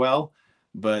layer well,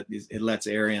 but it lets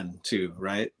air in too,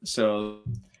 right? So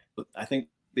I think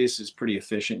this is pretty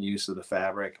efficient use of the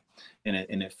fabric, and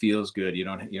it feels good.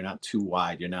 You're not too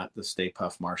wide. You're not the Stay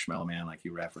Puft Marshmallow Man like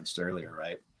you referenced earlier,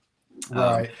 right?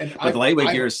 Right. But the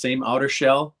lightweight gear is same outer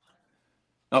shell.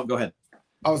 Oh, go ahead.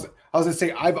 I was gonna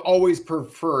say, I've always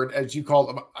preferred, as you call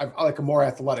them, I like a more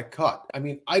athletic cut. I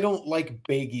mean, I don't like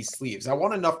baggy sleeves. I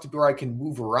want enough to where I can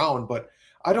move around, but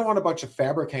I don't want a bunch of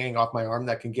fabric hanging off my arm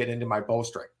that can get into my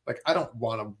bowstring. Like, I don't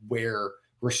want to wear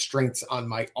restraints on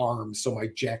my arms so my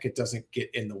jacket doesn't get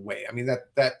in the way. I mean,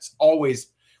 that's always,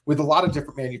 with a lot of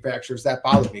different manufacturers, that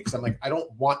bothers me, because I'm like, I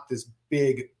don't want this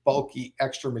big, bulky,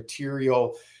 extra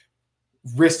material.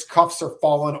 Wrist cuffs are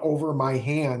falling over my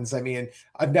hands. I mean,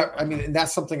 and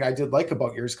that's something I did like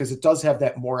about yours, because it does have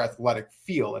that more athletic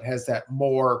feel. It has that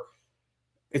more,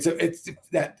 it's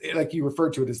that, like you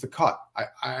referred to it as the cut.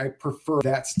 I prefer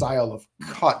that style of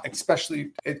cut,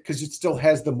 especially because it still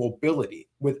has the mobility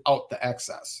without the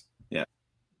excess. Yeah.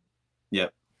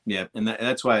 And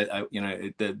that's why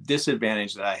the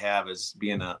disadvantage that I have is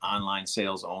being an online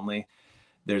sales only.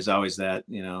 There's always that,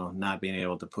 not being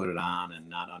able to put it on and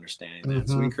not understanding that.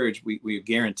 Mm-hmm. So we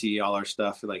guarantee all our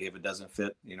stuff. Like, if it doesn't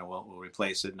fit, we'll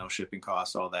replace it, no shipping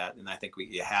costs, all that. And I think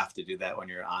you have to do that when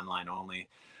you're online only.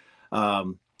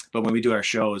 But when we do our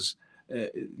shows,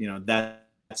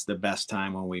 that's the best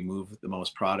time when we move the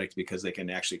most product, because they can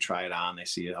actually try it on. They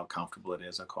see how comfortable it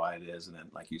is, how quiet it is. And then,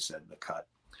 like you said, the cut.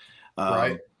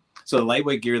 Right. So the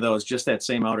lightweight gear, though, is just that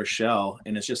same outer shell,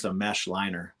 and it's just a mesh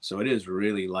liner. So it is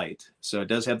really light. So it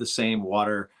does have the same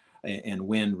water and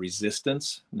wind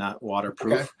resistance, not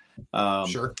waterproof.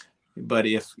 Okay. Sure. But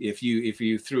if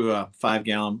you threw a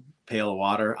 5-gallon pail of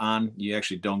water on, you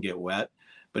actually don't get wet.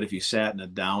 But if you sat in a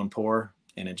downpour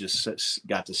and it just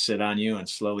got to sit on you and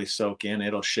slowly soak in,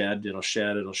 it'll shed.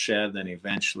 Then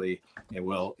eventually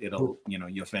you'll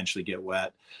eventually get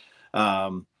wet.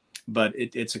 But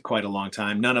it's quite a long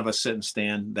time. None of us sit and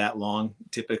stand that long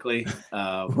typically.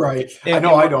 Right. I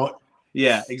don't.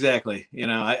 Yeah, exactly.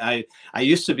 I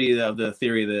used to be of the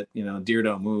theory that, deer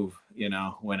don't move,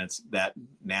 when it's that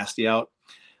nasty out,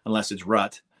 unless it's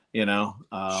rut,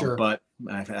 Sure. But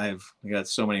I've got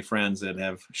so many friends that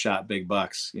have shot big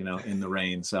bucks, in the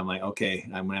rain. So I'm like, okay,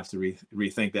 I'm gonna have to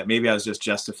rethink that. Maybe I was just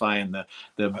justifying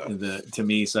the to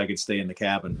me so I could stay in the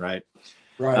cabin. Right.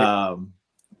 Right.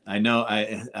 I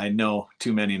know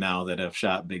too many now that have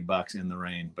shot big bucks in the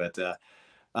rain, but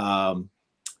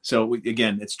so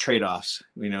again, it's trade-offs.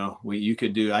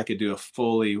 I could do a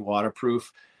fully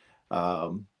waterproof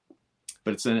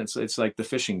but it's like the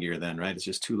fishing gear then, right? It's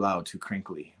just too loud, too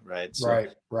crinkly, right? So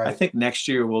Right. I think next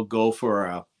year we'll go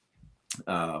for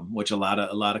which a lot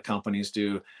of companies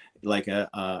do, like an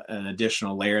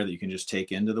additional layer that you can just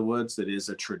take into the woods that is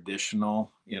a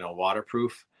traditional,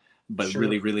 waterproof, but Sure.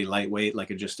 really, really lightweight,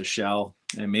 like just a shell.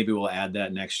 And maybe we'll add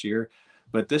that next year.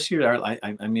 But this year,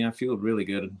 I mean, I feel really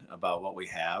good about what we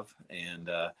have. And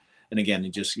again, you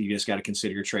just got to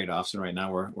consider your trade-offs. And right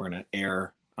now we're going to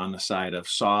err on the side of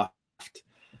soft,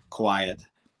 quiet,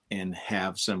 and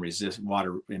have some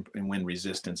water and wind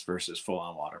resistance versus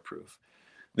full-on waterproof.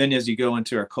 Then as you go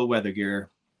into our cold weather gear,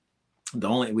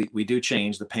 we do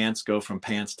change. The pants go from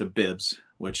pants to bibs,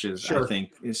 which is, Sure. I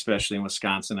think, especially in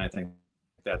Wisconsin, I think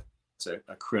that's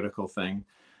a critical thing.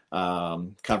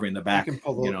 Covering the back,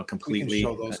 completely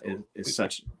is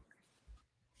such.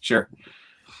 Sure.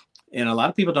 And a lot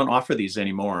of people don't offer these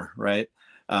anymore, right?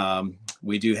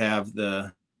 We do have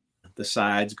the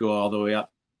sides go all the way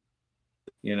up,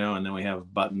 and then we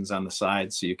have buttons on the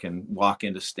sides so you can walk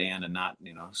into stand and not,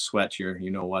 sweat your,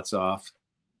 what's off.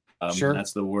 Sure.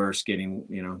 That's the worst, getting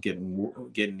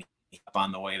up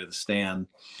on the way to the stand.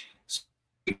 So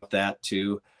that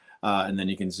too. And then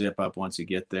you can zip up once you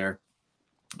get there.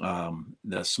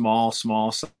 The small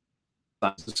sizes,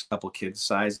 a couple kids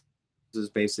sizes,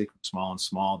 basic, small and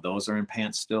small. Those are in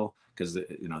pants still because,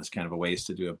 there's kind of a ways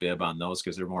to do a bib on those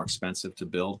because they're more expensive to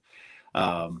build.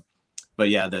 But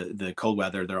yeah, the cold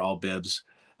weather, they're all bibs,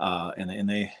 and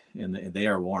they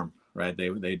are warm, right?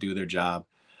 They do their job,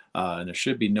 and there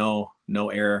should be no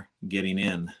air getting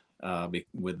in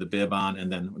with the bib on, and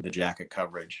then the jacket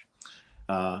coverage.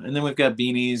 And then we've got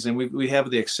beanies, and we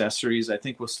have the accessories. I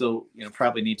think we'll still,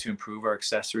 probably need to improve our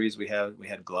accessories. We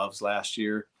had gloves last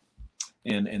year,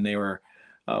 and they were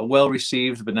well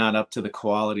received, but not up to the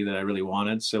quality that I really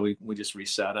wanted. So we just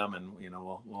reset them, and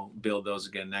we'll build those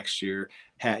again next year.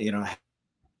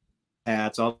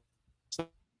 Hats, all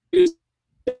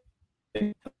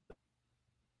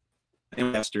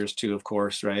investors too, of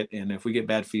course, right? And if we get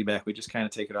bad feedback, we just kind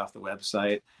of take it off the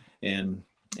website, and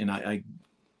I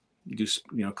do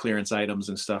clearance items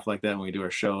and stuff like that when we do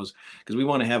our shows, because we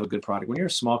want to have a good product. When you're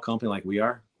a small company like we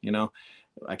are,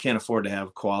 I can't afford to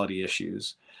have quality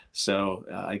issues. So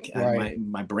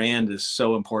my brand is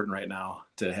so important right now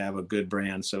to have a good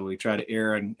brand. So we try to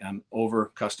err on over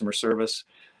customer service,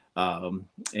 and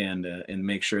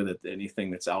make sure that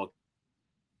anything that's out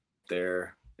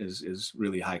there is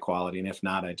really high quality. And if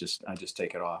not, I just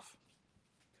take it off.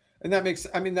 And that makes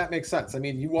sense. I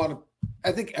mean,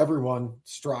 I think everyone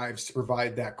strives to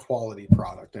provide that quality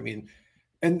product. I mean,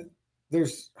 and I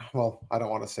don't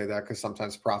want to say that because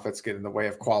sometimes profits get in the way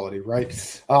of quality,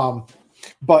 right?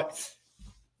 But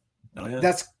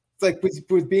that's like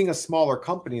with being a smaller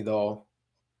company though,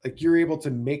 like you're able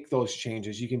to make those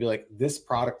changes. You can be like, this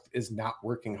product is not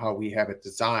working how we have it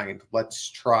designed. Let's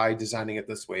try designing it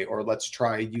this way, or let's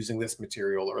try using this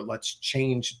material, or let's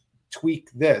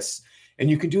tweak this. And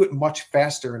you can do it much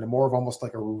faster in a more of almost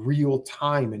like a real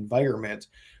time environment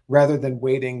rather than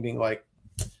waiting, being like,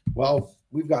 well,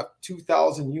 we've got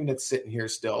 2,000 units sitting here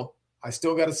still. I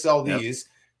still got to sell these. Yep.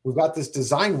 We've got this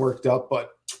design worked up,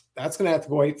 but that's going to have to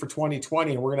go wait for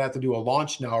 2020. And we're going to have to do a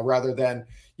launch now, rather than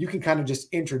you can kind of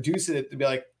just introduce it to be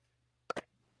like,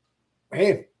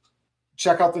 hey,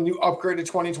 check out the new upgraded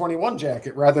 2021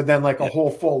 jacket, rather than like a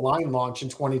whole full line launch in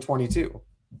 2022.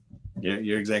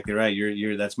 You're exactly right.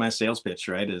 That's my sales pitch,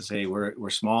 right? Is, hey, we're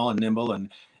small and nimble,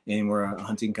 and we're a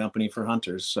hunting company for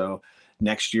hunters. So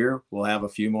next year we'll have a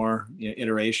few more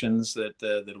iterations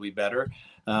that'll be better,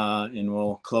 and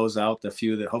we'll close out the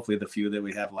few that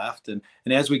we have left. And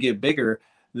as we get bigger,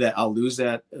 that I'll lose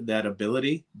that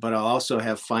ability, but I'll also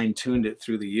have fine tuned it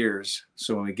through the years.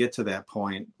 So when we get to that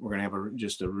point, we're gonna have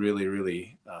just a really,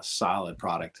 really solid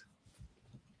product.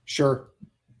 Sure.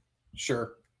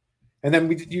 And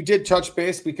then you did touch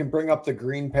base. We can bring up the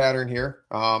green pattern here,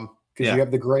 because you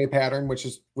have the gray pattern, which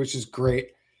is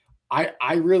great.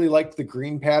 I really liked the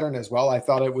green pattern as well. I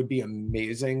thought it would be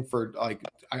amazing for I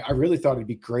really thought it'd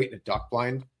be great in a duck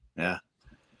blind. Yeah,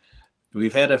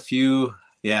 we've had a few.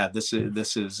 Yeah, this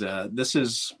is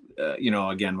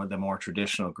again with the more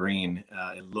traditional green.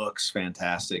 It looks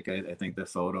fantastic. I think the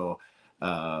photo.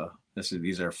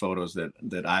 These are photos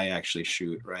that I actually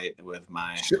shoot right with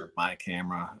my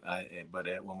camera. But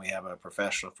when we have a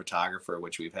professional photographer,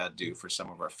 which we've had do for some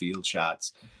of our field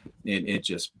shots,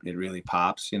 it really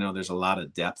pops. There's a lot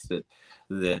of depth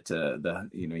that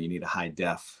you need a high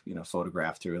def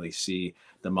photograph to really see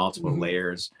the multiple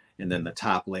layers, and then the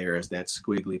top layer is that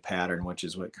squiggly pattern, which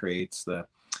is what creates the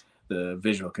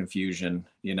visual confusion.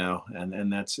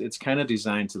 And it's kind of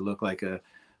designed to look like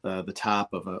the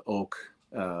top of an oak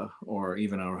or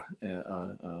even a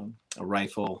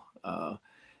rifle.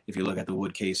 If you look at the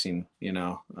wood casing,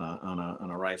 on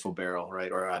a rifle barrel,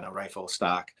 right, or on a rifle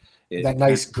stock, that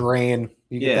nice grain.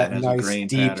 You get that nice, grain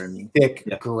deep, pattern, thick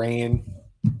grain.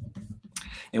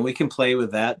 And we can play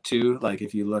with that too. Like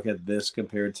if you look at this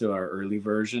compared to our early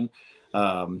version,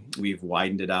 we've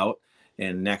widened it out.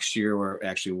 And next year we're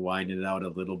actually widening it out a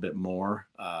little bit more,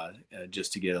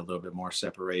 just to get a little bit more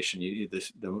separation.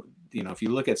 If you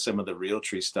look at some of the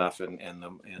Realtree stuff and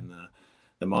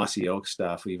the Mossy Oak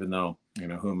stuff, even though,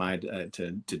 who am I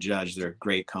to judge? They're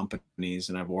great companies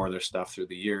and I've wore their stuff through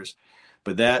the years,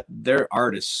 but their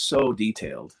art is so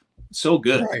detailed, so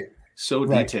good, right. So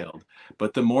detailed.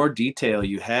 But the more detail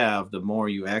you have, the more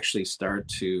you actually start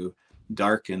to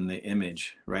darken the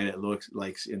image, right? It looks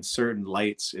like in certain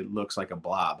lights, it looks like a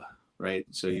blob, right?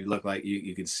 So you look like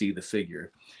you can see the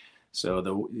figure. So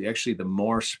the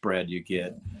more spread you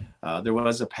get, there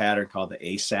was a pattern called the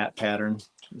ASAT pattern.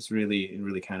 It's really,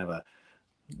 really kind of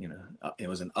it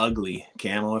was an ugly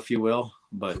camo, if you will,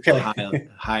 but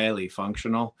highly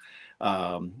functional.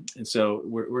 And so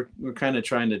we're kind of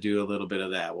trying to do a little bit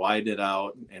of that, widen it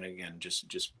out, and again,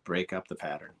 just break up the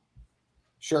pattern.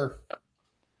 Sure.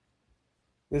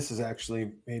 This is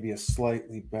actually maybe a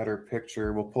slightly better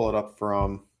picture. We'll pull it up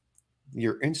from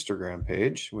your Instagram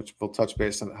page, which we'll touch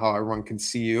base on how everyone can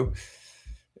see you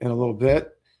in a little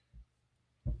bit.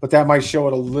 But that might show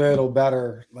it a little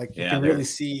better. Like you can really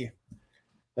see,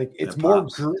 like it's more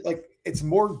it's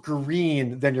more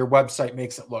green than your website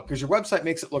makes it look, because your website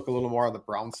makes it look a little more on the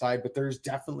brown side, but there's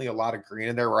definitely a lot of green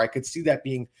in there where I could see that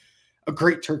being a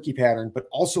great turkey pattern, but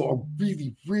also a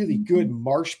really, really good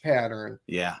marsh pattern.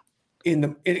 Yeah.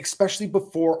 And especially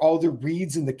before all the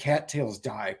reeds and the cattails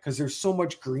die, because there's so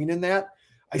much green in that.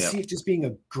 I see it just being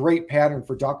a great pattern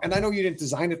for duck. And I know you didn't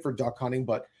design it for duck hunting,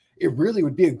 but it really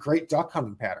would be a great duck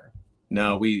hunting pattern.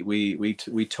 No, we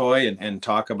toy and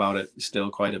talk about it still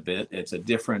quite a bit. It's a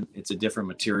different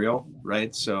material,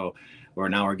 right? So we're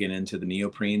getting into the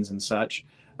neoprenes and such.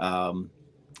 We've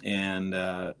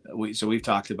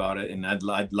talked about it, and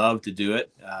I'd love to do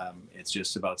it. It's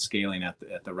just about scaling at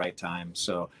the right time.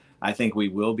 So I think we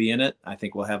will be in it. I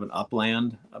think we'll have an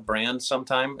Upland brand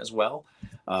sometime as well.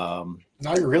 Now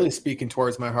you're really speaking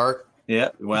towards my heart. Yeah.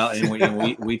 Well, and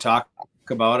we talk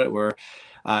about it.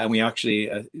 And we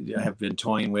actually have been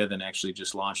toying with and actually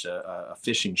just launched a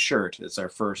fishing shirt. It's our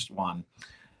first one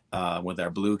with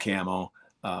our blue camo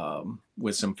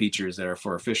with some features that are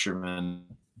for fishermen.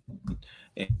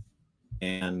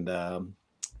 And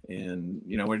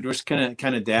we're just kind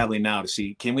of dabbling now to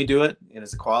see, can we do it? And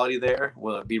is the quality there?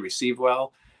 Will it be received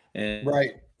well? And,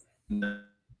 right.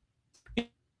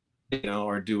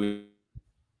 Or do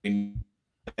we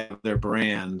have their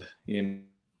brand,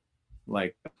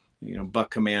 Buck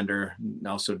Commander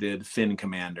also did Fin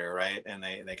Commander, right? And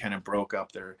they kind of broke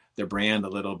up their brand a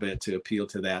little bit to appeal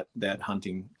to that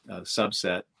hunting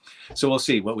subset. So we'll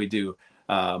see what we do.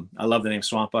 I love the name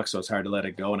Swamp Buck, so it's hard to let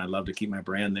it go, and I'd love to keep my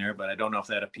brand there, but I don't know if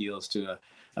that appeals to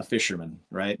a fisherman,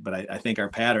 right? But I think our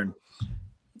pattern,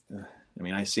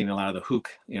 I've seen a lot of the hook,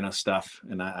 stuff,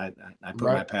 and I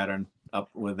put my pattern up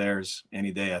with theirs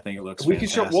any day. I think it looks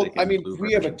fantastic.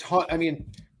 We have a ton.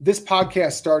 This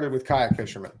podcast started with kayak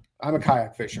fishermen. I'm a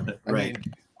kayak fisherman. Right.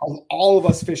 All of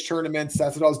us fish tournaments.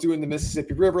 That's what I was doing the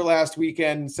Mississippi River last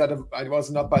weekend. Instead of, I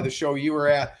wasn't up by the show you were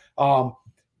at.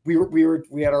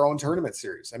 We had our own tournament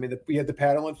series. We had the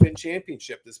Paddle and Fin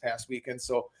Championship this past weekend.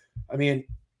 So,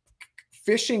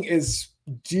 fishing is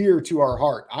dear to our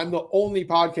heart. I'm the only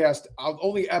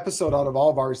episode out of all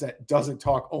of ours that doesn't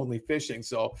talk only fishing.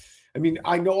 So,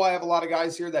 I know I have a lot of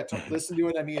guys here that listen to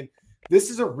it.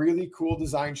 This is a really cool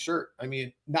design shirt.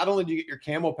 Not only do you get your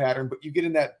camo pattern, but you get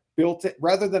in that built-in,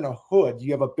 rather than a hood,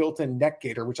 you have a built-in neck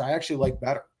gaiter, which I actually like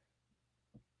better.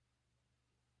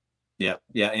 Yeah.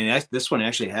 And this one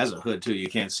actually has a hood too. You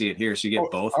can't see it here. So you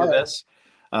get both with this.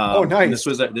 Nice.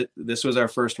 This was our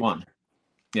first one.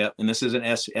 Yep. And this is an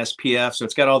SPF. So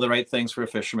it's got all the right things for a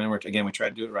fisherman. We try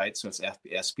to do it right. So it's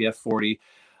SPF 40.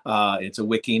 It's a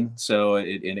wicking. So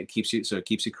it keeps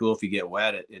you cool. If you get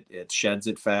wet, it sheds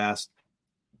it fast.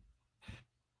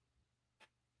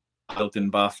 Built-in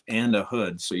buff and a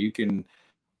hood. So you can,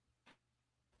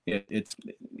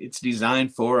 it's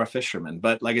designed for a fisherman,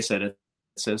 but like I said, it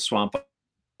says Swamp.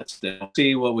 We'll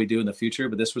see what we do in the future,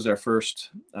 but this was our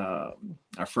first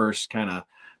kind of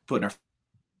putting our foot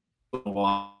in the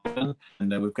water,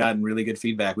 and we've gotten really good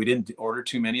feedback. We didn't order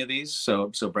too many of these, so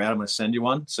Brad, I'm going to send you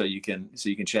one so you can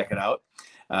check it out.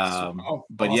 But awesome.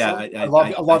 Yeah, I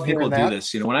love hearing that. Do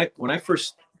this. When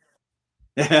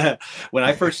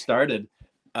I first started,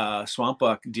 Swamp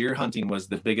Buck deer hunting was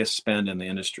the biggest spend in the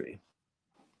industry.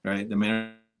 right? The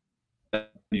man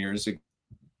years ago,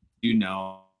 you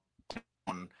know,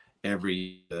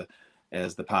 every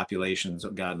as the populations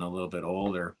have gotten a little bit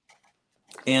older.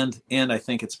 And I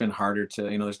think it's been harder to,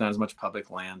 there's not as much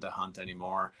public land to hunt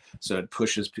anymore. So it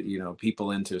pushes,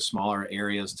 people into smaller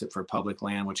areas for public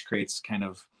land, which creates kind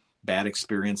of bad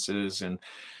experiences. And,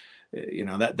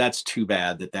 that's too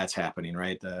bad that's happening,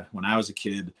 right? When I was a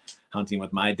kid hunting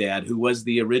with my dad, who was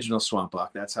the original swamp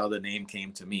buck, that's how the name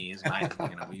came to me.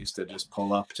 We used to just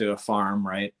pull up to a farm,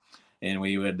 right? And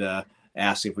we would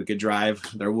ask if we could drive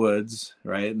their woods,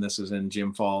 right? And this was in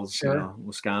Jim Falls, Sure.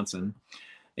 Wisconsin.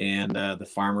 And the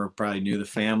farmer probably knew the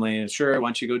family. And sure, why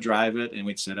don't you go drive it? And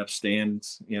we'd set up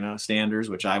standers,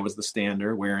 which I was the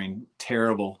stander, wearing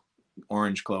terrible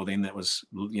orange clothing that was,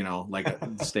 like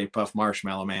a Stay Puft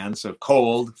Marshmallow Man. So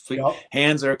cold, Yep.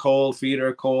 Hands are cold, feet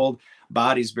are cold,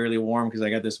 body's barely warm because I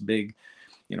got this big,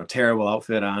 terrible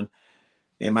outfit on.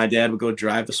 And my dad would go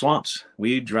drive the swamps.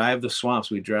 We drive the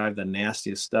swamps. We drive the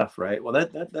nastiest stuff, right? Well,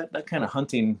 that kind of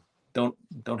hunting don't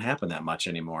happen that much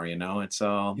anymore. It's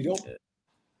all. You don't.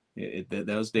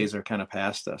 Those days are kind of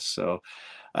past us. So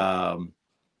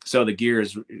the gear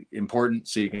is important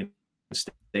so you can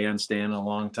stay on stand a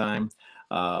long time.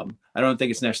 I don't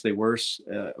think it's necessarily worse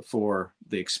for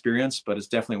the experience, but it's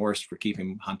definitely worse for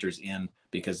keeping hunters in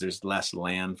because there's less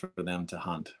land for them to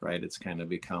hunt, right? It's kind of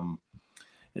become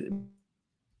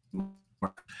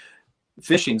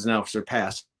fishing's now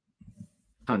surpassed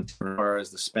hunting as far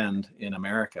as the spend in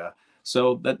America.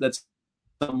 So that's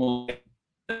something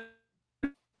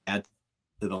add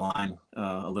to the line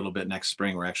a little bit next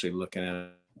spring. We're actually looking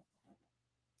at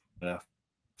a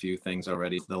few things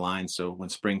already the line. So when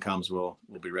spring comes, we'll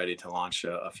be ready to launch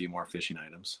a few more fishing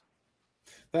items.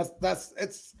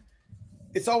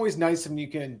 It's always nice when you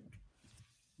can,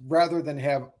 rather than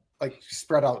have like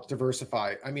spread out,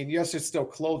 diversify. I mean, yes, it's still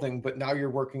clothing, but now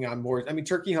you're working on more. I mean,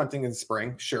 turkey hunting in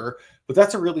spring, sure, but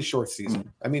that's a really short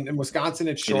season. I mean, in Wisconsin,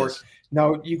 it's short.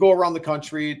 Now you go around the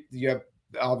country, you have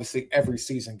obviously every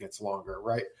season gets longer,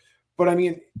 right? But I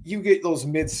mean, you get those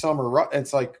midsummer,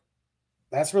 it's like,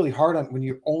 that's really hard on when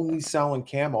you're only selling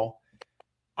camo.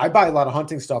 I buy a lot of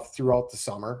hunting stuff throughout the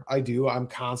summer. I do. I'm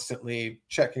constantly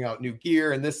checking out new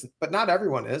gear and this, but not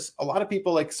everyone is. A lot of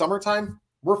people like summertime,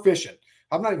 we're fishing.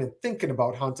 I'm not even thinking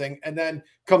about hunting. And then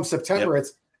come September,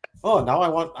 It's, now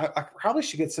I probably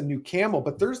should get some new camo,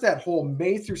 but there's that whole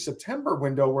May through September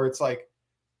window where it's like,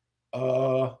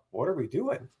 what are we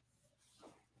doing?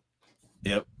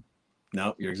 Yep.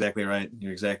 No, you're exactly right.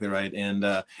 And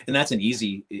that's an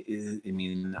easy, I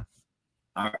mean,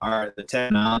 the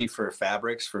technology for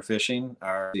fabrics for fishing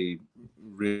are the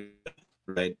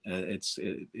right.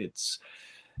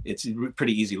 It's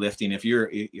pretty easy lifting. If you're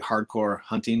a hardcore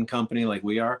hunting company like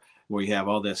we are, where you have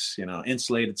all this,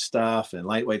 insulated stuff and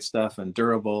lightweight stuff and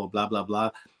durable, blah, blah, blah,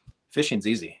 fishing's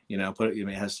easy,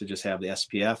 it has to just have the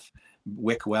SPF,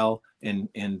 wick well, and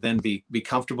then be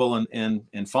comfortable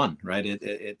and fun, right?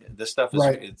 This stuff is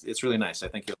right. It's really nice. I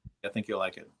think you'll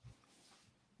like it.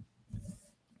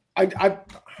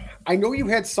 I know you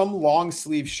had some long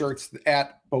sleeve shirts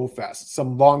at Bowfest,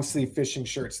 some long sleeve fishing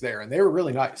shirts there, and they were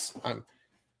really nice.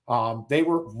 They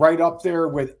were right up there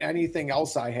with anything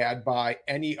else I had by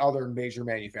any other major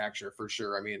manufacturer for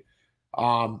sure. I mean,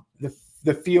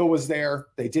 the feel was there.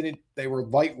 They were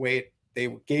lightweight. They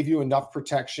gave you enough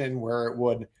protection where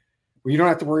you don't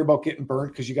have to worry about getting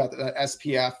burned because you got the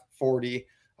SPF 40.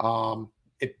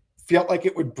 It felt like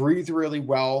it would breathe really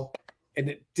well, and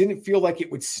it didn't feel like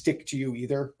it would stick to you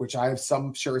either, which I have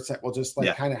some shirts that will just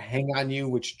kind of hang on you,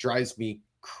 which drives me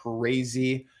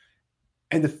crazy.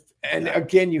 And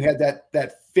again, you had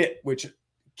that fit, which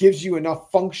gives you enough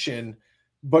function,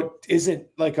 but isn't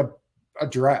like a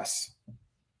dress.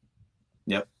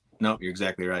 Yep. No, you're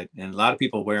exactly right. And a lot of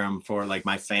people wear them for, like,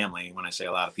 my family. When I say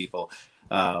a lot of people,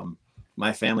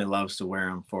 my family loves to wear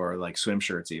them for like swim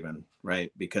shirts even,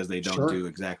 right? Because they don't do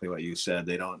exactly what you said.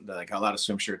 They don't, like, a lot of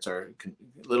swim shirts are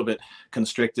a little bit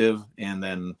constrictive, and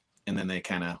then they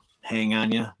kind of hang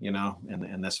on you,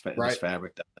 and this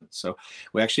fabric doesn't. So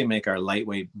we actually make our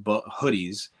lightweight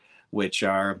hoodies, which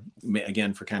are,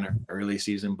 again, for kind of early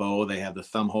season bow. They have the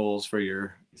thumb holes for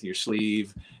your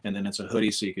sleeve, and then it's a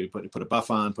hoodie, so you could put a buff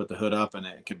on, put the hood up, and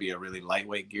it could be a really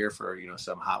lightweight gear for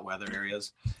some hot weather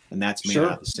areas. And that's made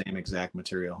out of the same exact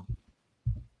material.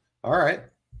 All right.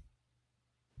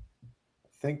 I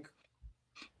think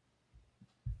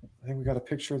we got a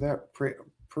picture of that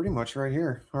pretty much right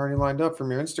here, already lined up from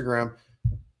your Instagram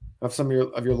of some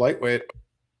of your lightweight.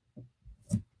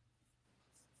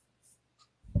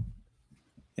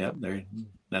 Yep,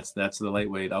 that's the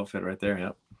lightweight outfit right there.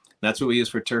 Yep, that's what we use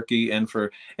for turkey and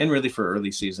really for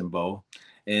early season bow.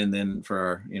 And then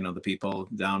for, the people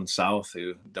down south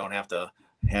who don't have to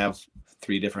have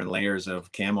 3 different layers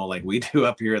of camo like we do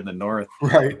up here in the north,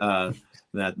 Right.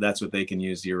 That's what they can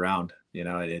use year round.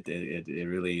 It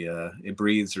really it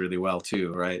breathes really well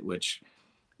too, right? Which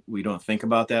we don't think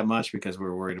about that much because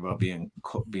we're worried about being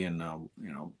cold,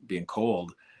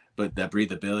 but that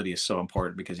breathability is so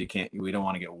important because we don't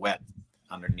want to get wet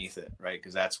underneath it, right?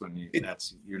 Because that's when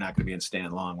you're not going to be in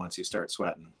stand long once you start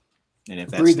sweating, and if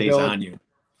that stays on you,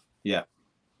 yeah.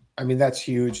 I mean, that's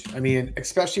huge. I mean,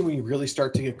 especially when you really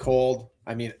start to get cold.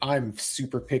 I mean, I'm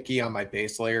super picky on my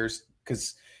base layers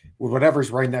because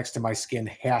whatever's right next to my skin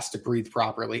has to breathe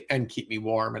properly and keep me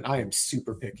warm, and I am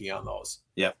super picky on those.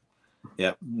 Yep.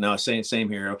 No, same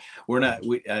here. We're not.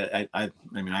 I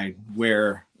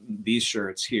wear these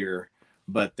shirts here,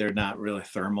 but they're not really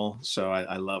thermal. So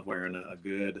I love wearing a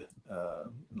good,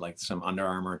 like some Under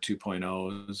Armour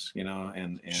 2.0s,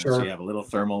 and Sure. So you have a little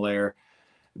thermal layer,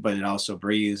 but it also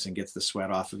breathes and gets the sweat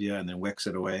off of you and then wicks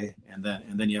it away. And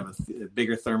then you have a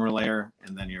bigger thermal layer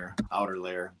and then your outer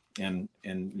layer. And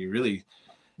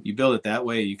you build it that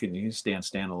way. You can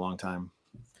stand a long time.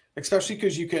 Especially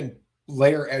because you can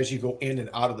layer as you go in and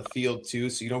out of the field too.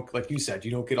 So you don't, like you said,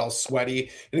 you don't get all sweaty.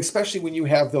 And especially when you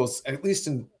have those, at least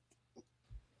in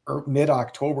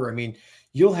mid-October, I mean,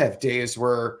 you'll have days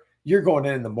where you're going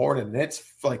in the morning and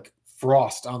it's like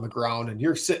frost on the ground and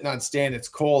you're sitting on stand, it's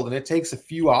cold, and it takes a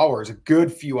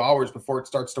good few hours before it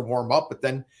starts to warm up, but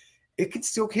then it can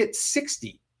still hit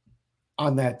 60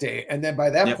 on that day. And then by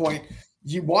that point,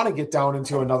 you want to get down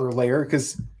into another layer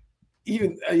because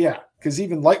even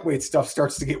lightweight stuff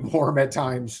starts to get warm at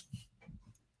times.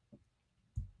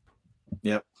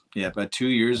 Yep. But 2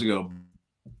 years ago,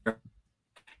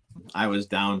 I was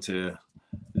down to,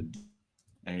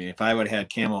 if I would have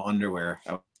had camo underwear,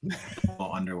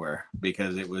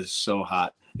 because it was so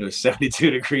hot. It was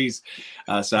 72 degrees.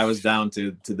 So I was down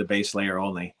to the base layer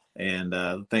only. And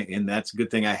that's a good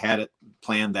thing I had it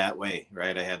planned that way,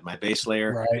 right? I had my base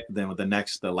layer, right, then with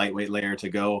the lightweight layer to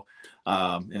go.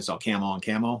 And so camo on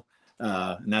camo.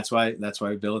 And that's why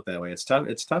we build it that way.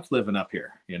 It's tough living up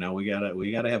here. We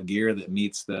gotta have gear that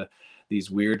meets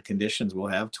these weird conditions.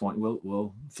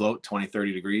 We'll float 20,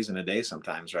 30 degrees in a day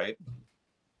sometimes, right?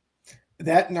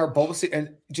 That in our bow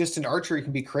and just in archery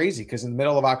can be crazy because in the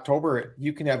middle of October,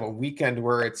 you can have a weekend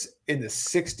where it's in the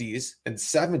 60s and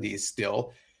 70s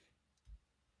still.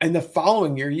 And the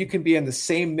following year, you can be in the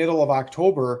same middle of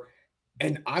October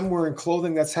and I'm wearing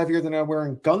clothing that's heavier than I'm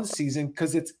wearing gun season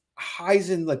because it's highs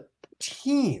in the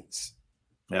teens.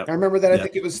 Yep. I remember that. I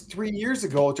think it was 3 years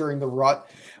ago during the rut.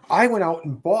 I went out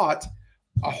and bought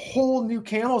a whole new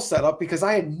camo setup because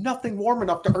I had nothing warm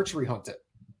enough to archery hunt it.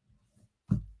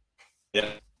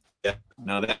 Yeah.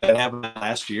 No, that happened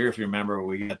last year. If you remember,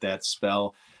 we got that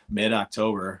spell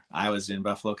mid-October. I was in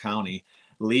Buffalo County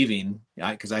leaving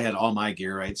because I had all my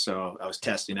gear, right? So I was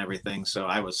testing everything. So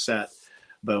I was set,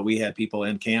 but we had people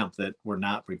in camp that were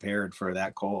not prepared for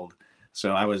that cold.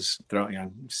 So I was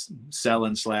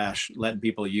selling / letting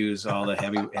people use all the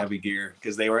heavy gear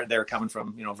because they were coming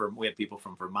from, we had people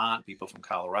from Vermont, people from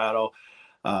Colorado,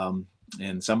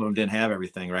 and some of them didn't have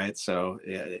everything, right? So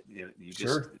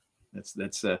Sure.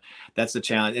 That's the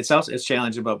challenge. It's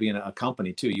challenging about being a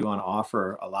company too. You want to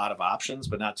offer a lot of options,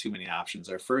 but not too many options.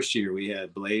 Our first year we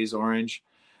had Blaze Orange.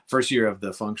 First year of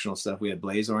the functional stuff, we had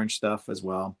Blaze Orange stuff as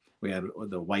well. We had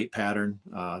the white pattern.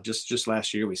 Just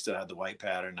last year, we still had the white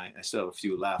pattern. I still have a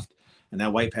few left, and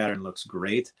that white pattern looks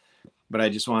great. But I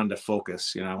just wanted to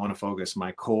focus. I want to focus.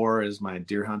 My core is my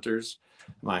deer hunters,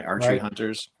 my archery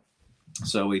hunters.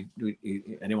 So I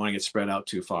didn't want to get spread out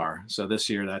too far. So this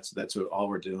year, that's what all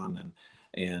we're doing,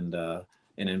 and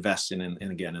investing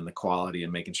in the quality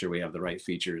and making sure we have the right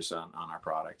features on our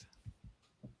product.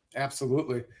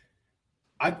 Absolutely.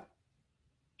 I'm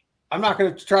not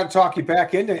going to try to talk you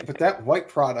back into it, but that white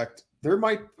product, there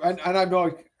might, and I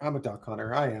know I'm a duck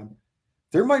hunter. I am.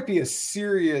 There might be a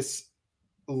serious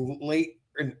late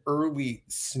and early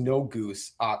snow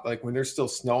goose, like when there's still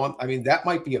snow on. I mean, that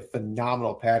might be a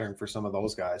phenomenal pattern for some of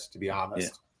those guys, to be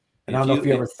honest. Yeah. And I don't know if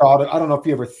you ever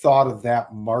thought of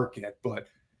that market, but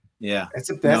yeah, that's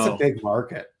a big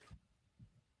market.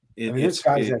 There's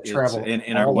guys that travel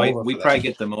in our white. We probably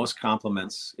get the most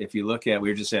compliments. If you look at, we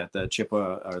were just at the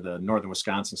Chippewa or the Northern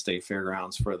Wisconsin State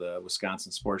Fairgrounds for the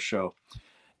Wisconsin Sports Show,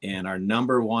 and our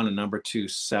number 1 and number 2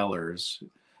 sellers,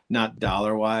 not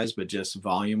dollar wise, but just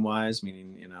volume wise,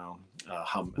 meaning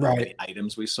how many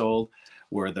items we sold,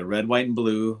 were the red, white, and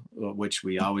blue, which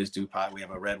we always do. We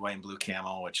have a red, white, and blue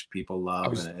camo, which people love. I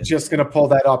was just going to pull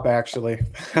that up, actually.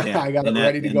 Yeah, I got it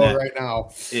ready to go right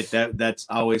now. That's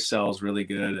always sells really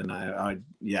good, and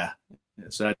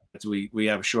So that's, we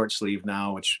have a short sleeve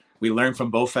now, which we learned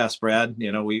from Bowfest, Brad.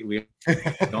 You know, we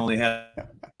only had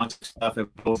stuff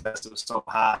at Bowfest. It was so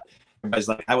hot. Everybody's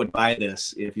like, I would buy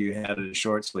this if you had a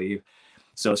short sleeve.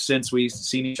 So since we've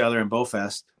seen each other in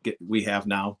Bowfest, we have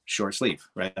now short sleeve,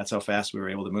 right? That's how fast we were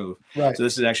able to move. Right. So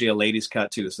this is actually a ladies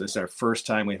cut too. So this is our first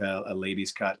time we've had a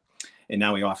ladies cut, and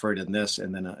now we offer it in this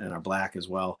and then in our black as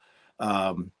well.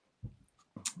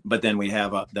 But then we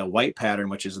have the white pattern,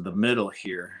 which is in the middle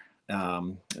here.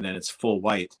 And then it's full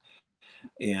white.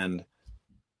 And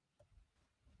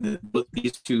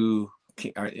these two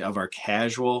are of our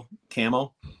casual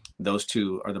camo. Those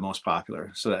two are the most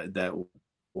popular. So that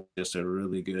just a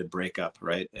really good breakup,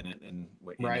 right? And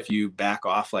if you back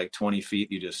off like 20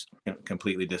 feet, you just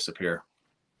completely disappear.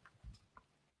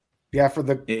 Yeah, for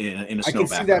the in a snow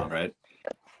background, right?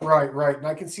 Right. And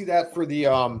I can see that for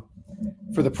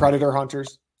the predator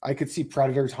hunters. I could see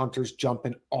predators hunters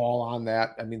jumping all on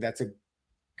that. I mean, that's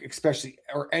especially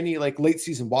or any like late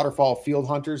season waterfowl field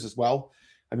hunters as well.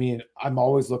 I mean, I'm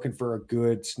always looking for a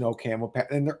good snow camo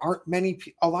pattern, and there aren't many.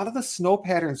 A lot of the snow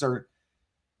patterns are.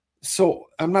 So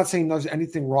I'm not saying there's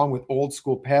anything wrong with old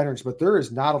school patterns, but there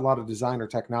is not a lot of designer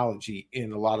technology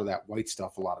in a lot of that white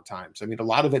stuff. A lot of times, I mean, a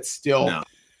lot of it's still. No.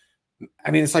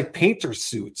 I mean, it's like painter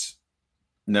suits.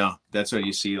 No, that's what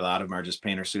you see. A lot of them are just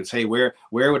painter suits. Hey, wear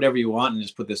whatever you want and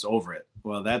just put this over it.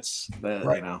 Well, that's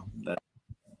right. You know,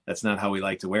 that's not how we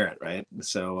like to wear it, right?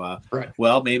 So,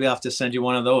 well, maybe I'll have to send you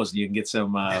one of those, and you can get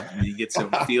some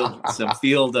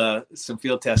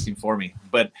field testing for me.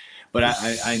 But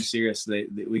I'm serious.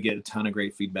 We get a ton of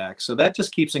great feedback. So that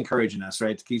just keeps encouraging us,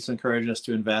 right? It keeps encouraging us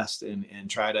to invest and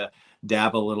try to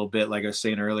dabble a little bit. Like I was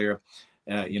saying earlier,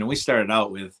 we started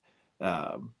out with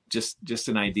just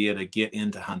an idea to get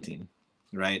into hunting,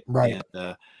 right? Right.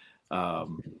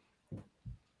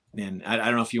 And I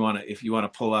don't know if you want to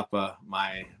pull up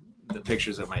the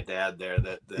pictures of my dad there.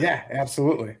 Yeah,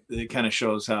 absolutely. It kind of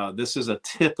shows how this is a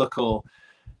typical,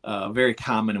 very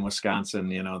common in Wisconsin.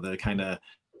 You know, the kind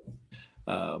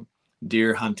of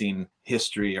deer hunting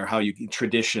history or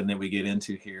tradition that we get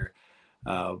into here.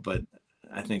 But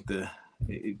I think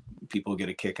people get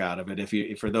a kick out of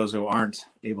it. For those who aren't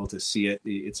able to see it,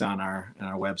 it's on our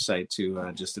website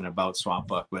too, just an about Swamp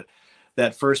Buck. But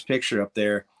that first picture up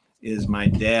there is my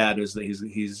dad.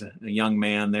 He's a young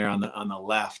man there on the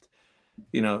left.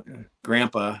 You know,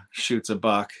 Grandpa shoots a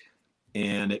buck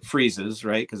and it freezes,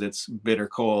 right? Because it's bitter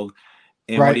cold.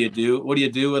 And What do you do? What do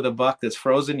you do with a buck that's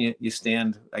frozen? You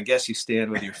stand. I guess you stand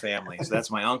with your family. So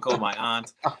that's my uncle, my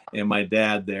aunt, and my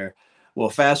dad there. Well,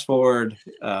 fast forward.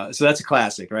 So that's a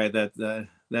classic, right? That's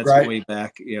way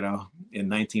back, in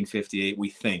 1958, we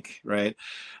think, right?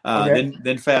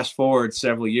 Then fast forward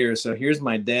several years. So here's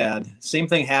my dad. Same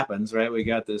thing happens, right? We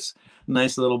got this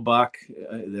nice little buck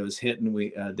that was hit,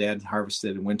 and Dad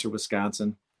harvested in Winter,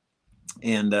 Wisconsin,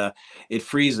 and it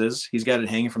freezes. He's got it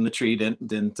hanging from the tree.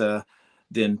 Didn't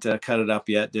cut it up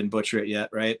yet. Didn't butcher it yet,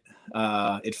 right?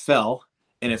 It fell.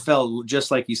 And it fell just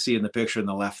like you see in the picture on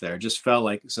the left there. It just fell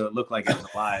so it looked like it was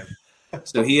alive.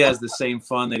 So he has the same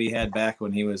fun that he had back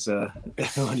when he was a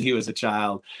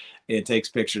child. It takes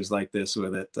pictures like this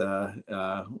with it,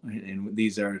 and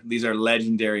these are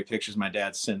legendary pictures. My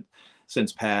dad's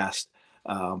since passed,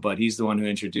 but he's the one who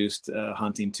introduced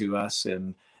hunting to us,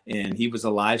 and he was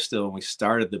alive still when we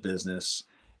started the business.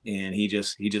 And he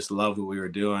just loved what we were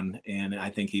doing, and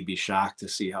I think he'd be shocked to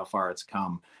see how far it's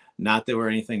come. Not that we're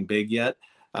anything big yet.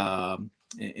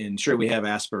 And sure, we have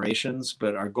aspirations,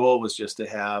 but our goal was just to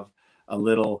have a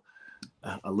little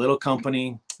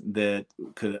company that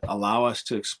could allow us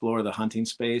to explore the hunting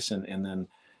space and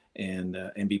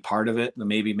be part of it, and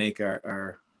maybe make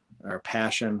our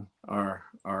passion our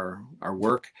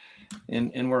work,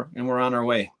 and we're on our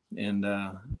way. And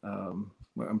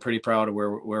I'm pretty proud of where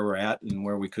we're at and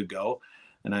where we could go.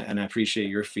 And I appreciate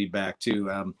your feedback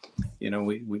too.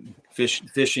 We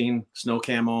fishing, snow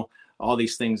camo, all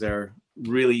these things are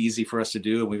really easy for us to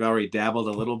do, and we've already dabbled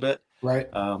a little bit. Right.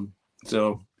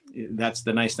 So that's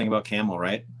the nice thing about camo,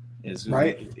 right?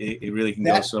 It really can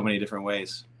go so many different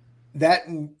ways. That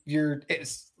and you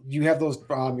have those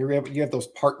you have those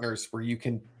partners where you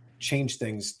can change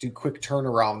things, do quick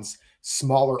turnarounds,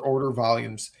 smaller order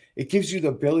volumes. It gives you the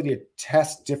ability to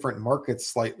test different markets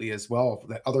slightly as well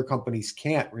that other companies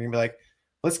can't. Where you're like,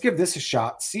 let's give this a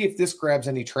shot, see if this grabs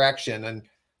any traction, and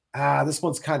this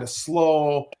one's kind of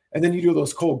slow. And then you do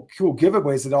those cool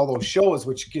giveaways at all those shows,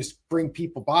 which just bring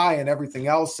people by and everything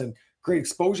else, and great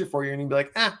exposure for you. And you'd be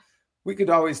like, we could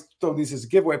always throw these as a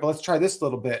giveaway, but let's try this a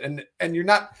little bit. And you're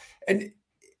not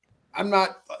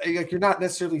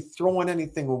necessarily throwing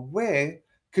anything away,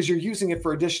 because you're using it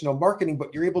for additional marketing,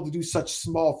 but you're able to do such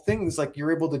small things. Like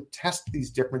you're able to test these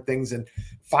different things and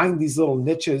find these little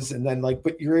niches. And then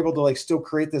but you're able to still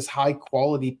create this high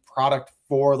quality product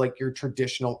for your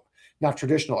traditional, not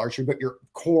traditional archery, but your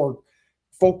core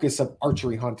focus of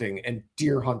archery hunting and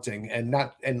deer hunting and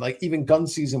even gun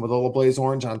season with a little Blaze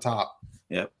Orange on top.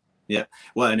 Yep. Yeah.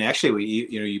 Well, and actually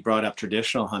you brought up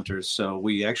traditional hunters. So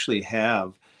we actually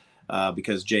have,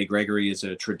 because Jay Gregory is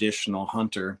a traditional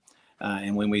hunter.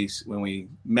 And when we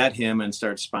met him and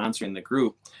started sponsoring the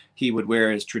group, he would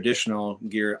wear his traditional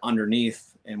gear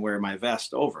underneath and wear my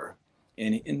vest over.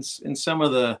 And in some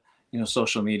of the,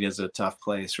 social media is a tough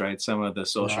place, right? Some of the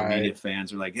social media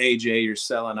fans are like, "Hey Jay, you're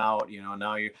selling out.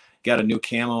 Now you got a new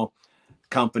camo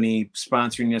company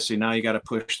sponsoring you, so now you got to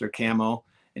push their camo."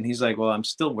 And he's like, "Well, I'm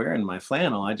still wearing my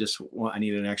flannel. I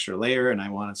need an extra layer, and I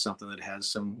wanted something that has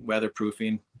some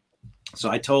weatherproofing." So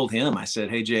I told him, I said,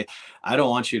 "Hey Jay, I don't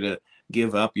want you to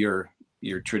give up your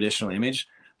traditional image.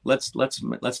 Let's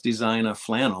design a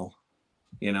flannel,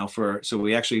 so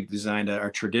we actually designed our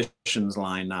traditions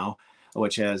line now,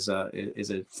 which is a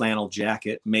flannel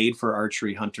jacket made for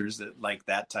archery hunters that like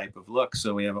that type of look.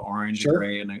 So we have an orange, a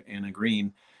gray, and a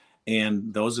green,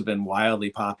 and those have been wildly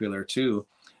popular too.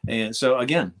 And so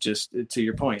again, just to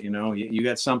your point, you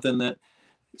got something that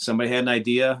somebody had an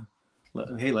idea.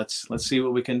 Hey, let's see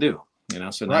what we can do.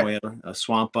 So now we have a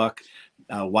Swamp Buck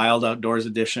Wild Outdoors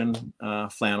Edition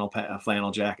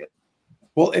flannel jacket.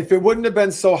 Well, if it wouldn't have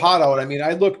been so hot out,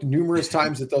 I looked numerous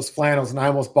times at those flannels and I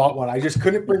almost bought one. I just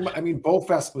couldn't bring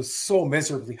Bowfest was so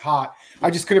miserably hot.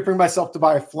 I just couldn't bring myself to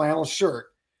buy a flannel shirt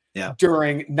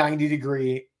during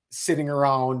 90-degree sitting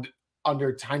around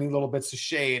under tiny little bits of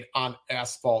shade on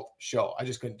asphalt show. I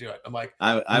just couldn't do it. I'm like,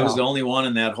 I was the only one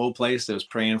in that whole place that was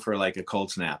praying for a cold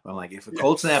snap. I'm like, if a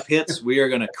cold snap hits, we are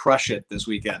going to crush it this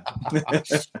weekend.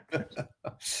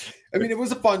 It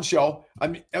was a fun show.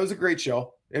 It was a great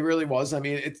show. It really was.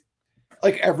 It's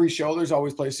like every show, there's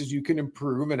always places you can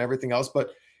improve and everything else, but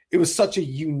it was such a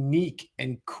unique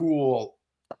and cool,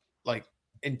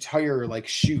 entire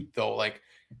shoot though.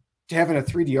 Having a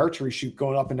 3D archery shoot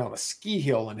going up and down a ski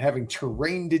hill and having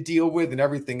terrain to deal with and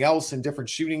everything else and different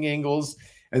shooting angles.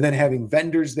 And then having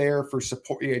vendors there for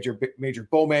support. You had your major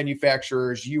bow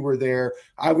manufacturers. You were there.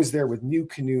 I was there with New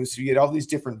Canoe. So you had all these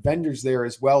different vendors there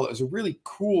as well. It was a really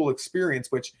cool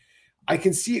experience, which I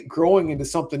can see it growing into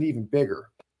something even bigger.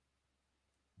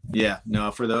 Yeah,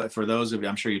 no, for those of you,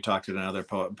 I'm sure you talked to another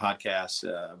podcast,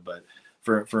 but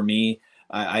for me,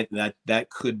 that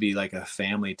could be like a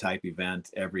family type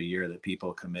event every year that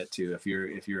people commit to. If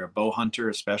you're a bow hunter,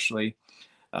 especially,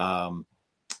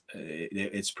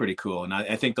 it's pretty cool. And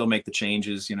I think they'll make the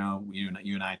changes. You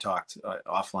and I talked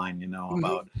offline,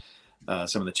 about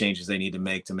some of the changes they need to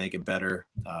make it better.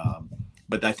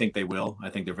 But I think they will. I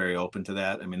think they're very open to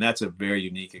that. That's a very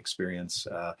unique experience.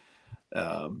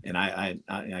 And I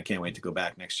can't wait to go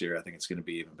back next year. I think it's going to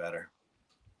be even better.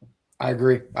 I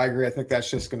agree. I think that's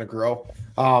just going to grow.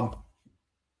 Well,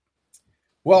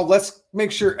 let's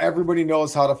make sure everybody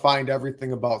knows how to find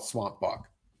everything about Swamp Buck.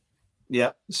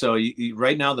 Yeah. So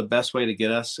right now, the best way to get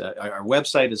us, our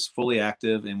website is fully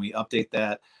active, and we update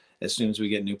that as soon as we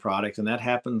get new product, and that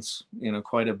happens,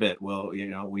 quite a bit. Well,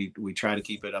 we try to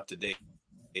keep it up to date.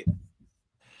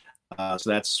 So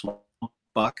that's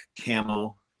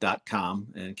swampbuckcamo.com,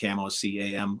 and camo is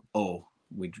CAMO.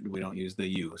 We don't use the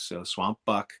U. So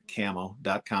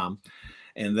swampbuckcamo.com.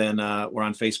 And then we're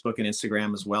on Facebook and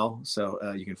Instagram as well. So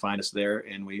you can find us there.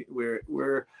 And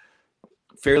we're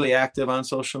fairly active on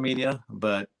social media,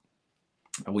 but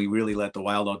we really let the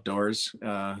Wild Outdoors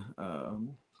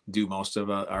do most of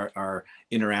our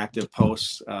interactive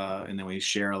posts. And then we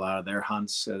share a lot of their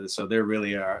hunts. So they're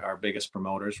really our biggest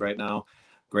promoters right now.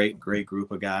 Great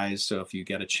group of guys. So if you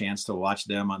get a chance to watch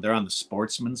them, they're on the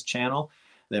Sportsman's channel.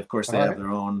 They have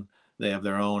their own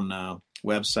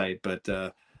website,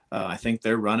 but I think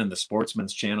they're running the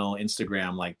Sportsman's channel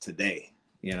Instagram today,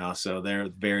 so they're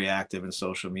very active in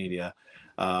social media,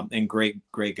 and great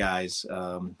guys.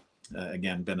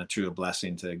 Again, been a true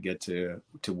blessing to get to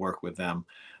work with them.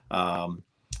 And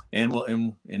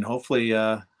hopefully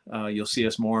you'll see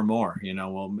us more and more.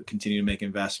 We'll continue to make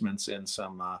investments in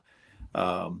some,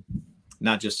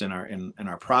 not just in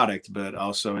our product, but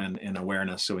also in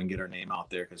awareness, so we can get our name out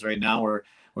there. Because right now we're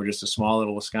just a small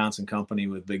little Wisconsin company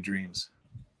with big dreams.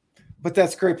 But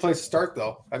that's a great place to start,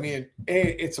 though.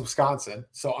 It's Wisconsin,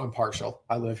 so I'm partial.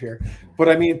 I live here, but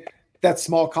that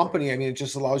small company. It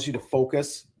just allows you to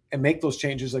focus and make those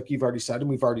changes, like you've already said, and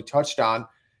we've already touched on,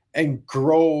 and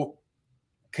grow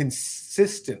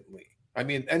consistently. I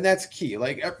mean, and that's key.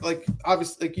 Like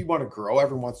obviously, like you want to grow.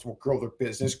 Everyone wants to grow their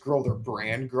business, grow their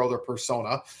brand, grow their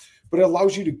persona, but it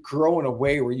allows you to grow in a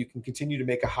way where you can continue to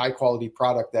make a high quality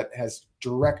product that has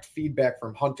direct feedback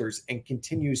from hunters and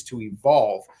continues to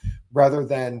evolve, rather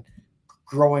than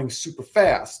growing super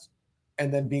fast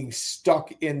and then being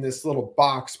stuck in this little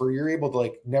box where you're able to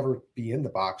like never be in the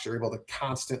box. You're able to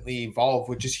constantly evolve,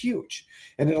 which is huge,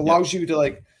 and it allows you to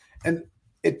like, and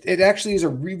it actually is a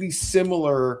really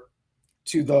similar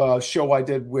to the show I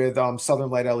did with Southern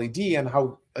Light LED, and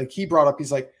how like he brought up,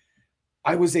 he's like,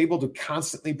 I was able to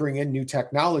constantly bring in new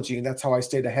technology, and that's how I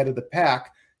stayed ahead of the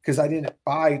pack, because I didn't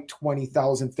buy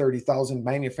 20,000, 30,000,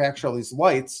 manufacture all these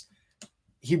lights.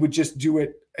 He would just do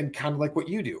it, and kind of like what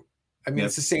you do. I mean,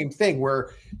 It's the same thing where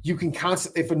you can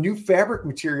constantly, if a new fabric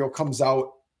material comes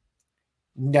out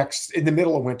next in the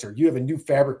middle of winter, you have a new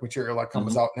fabric material that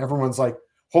comes out, and everyone's like,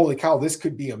 holy cow, this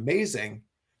could be amazing.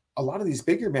 A lot of these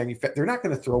bigger manufacturers, they're not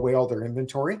going to throw away all their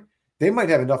inventory. They might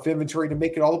have enough inventory to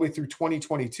make it all the way through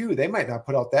 2022. They might not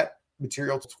put out that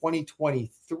material to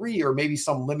 2023, or maybe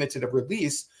some limited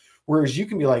release. Whereas you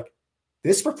can be like,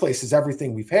 this replaces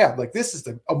everything we've had. Like, this is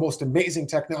the most amazing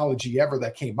technology ever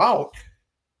that came out.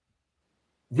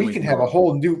 We can have a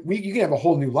whole new, you can have a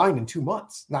whole new line in 2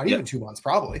 months, not even 2 months,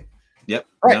 probably. Yep.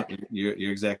 Right. No,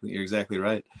 you're exactly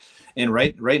right. And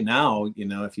right now,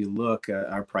 if you look,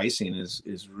 our pricing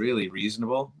is really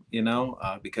reasonable,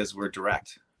 because we're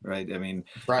direct, right? I mean,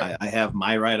 right. I have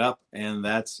my write-up, and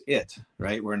that's it,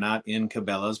 right? We're not in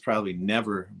Cabela's, probably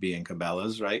never be in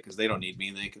Cabela's, right? Because they don't need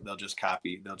me. They'll just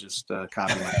copy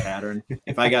my pattern.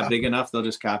 If I got big enough, they'll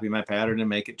just copy my pattern and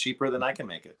make it cheaper than I can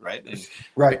make it, right? And,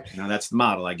 right. That's the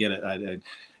model. I get it. It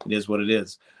is what it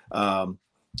is.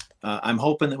 I'm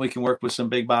hoping that we can work with some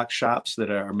big box shops that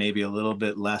are maybe a little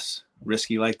bit less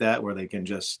risky like that, where they can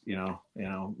just,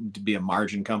 be a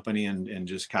margin company and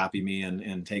just copy me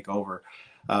and take over.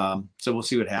 So we'll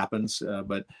see what happens.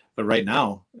 But right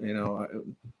now,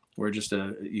 we're just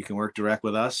you can work direct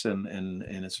with us, and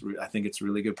I think it's a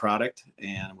really good product,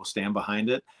 and we'll stand behind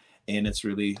it. And it's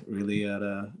really, really at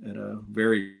a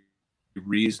very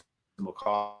reasonable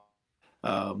cost.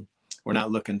 We're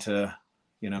not looking to,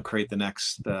 create the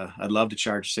next, I'd love to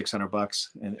charge $600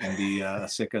 and be a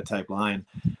Sitka type line.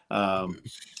 And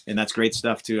that's great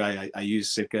stuff too. I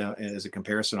use Sitka as a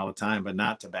comparison all the time, but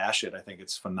not to bash it. I think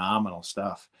it's phenomenal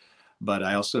stuff, but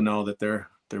I also know that they're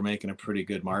making a pretty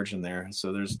good margin there.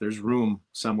 So there's room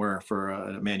somewhere for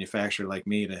a manufacturer like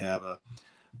me to have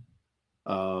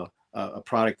a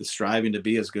product that's striving to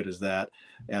be as good as that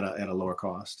at a lower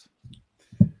cost.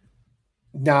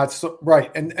 No, it's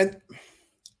right. And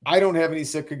I don't have any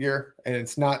Sitka gear, and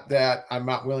it's not that I'm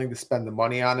not willing to spend the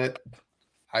money on it.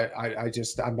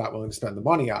 I'm not willing to spend the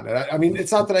money on it. I mean,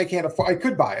 it's not that I can't afford, I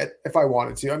could buy it if I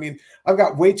wanted to. I mean, I've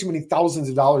got way too many thousands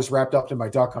of dollars wrapped up in my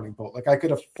duck hunting boat. Like, I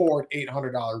could afford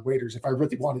 $800 waders if I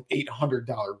really wanted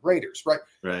 $800 waders, right?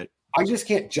 Right. I just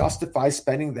can't justify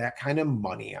spending that kind of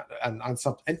money on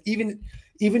something. And even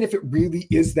if it really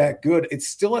is that good, it's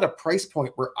still at a price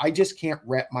point where I just can't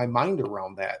wrap my mind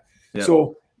around that. Yep.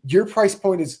 So your price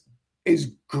point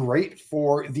is great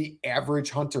for the average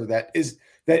hunter that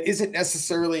isn't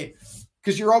necessarily,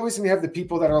 because you're always going to have the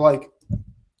people that are like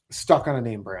stuck on a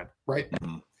name brand, right?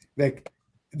 Mm-hmm. Like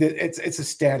it's a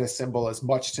status symbol as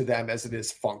much to them as it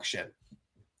is function.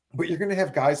 But you're going to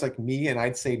have guys like me, and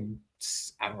I'd say,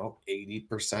 I don't know,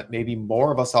 80%, maybe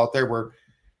more of us out there, where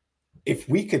if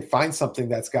we could find something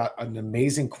that's got an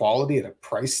amazing quality at a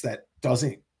price that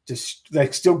doesn't just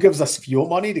like still gives us fuel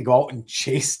money to go out and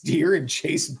chase deer and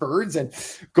chase birds and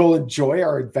go enjoy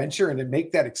our adventure and to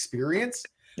make that experience.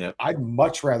 Yep. I'd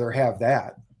much rather have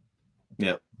that.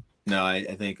 Yep. No,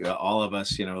 I think all of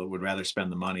us, would rather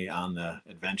spend the money on the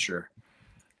adventure.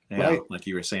 Right. Like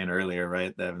you were saying earlier,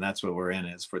 right? That's what we're in,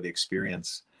 is for the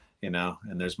experience, and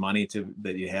there's money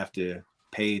that you have to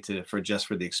pay for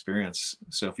the experience.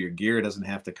 So if your gear doesn't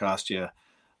have to cost you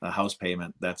a house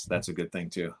payment, that's a good thing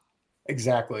too.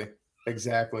 Exactly.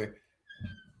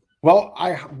 Well,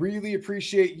 I really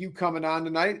appreciate you coming on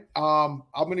tonight. I'm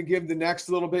going to give the next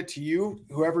little bit to you,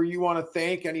 whoever you want to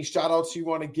thank, any shout outs you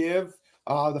want to give.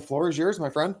 The floor is yours, my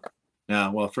friend.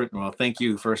 Well, thank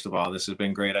you. First of all, this has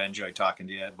been great. I enjoyed talking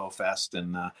to you at BowFest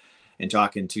and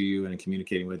talking to you and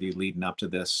communicating with you leading up to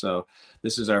this. So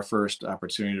this is our first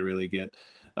opportunity to really get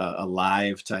a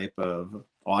live type of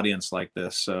audience like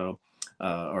this. So,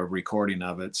 or recording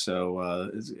of it. So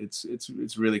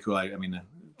it's really cool. I mean,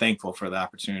 thankful for the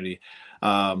opportunity.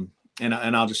 And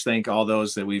I'll just thank all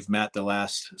those that we've met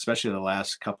especially the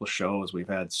last couple of shows. We've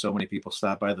had so many people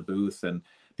stop by the booth, and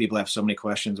people have so many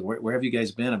questions. Where have you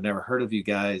guys been? I've never heard of you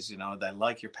guys. I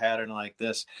like your pattern like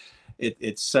this.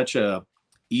 it's such a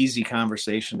easy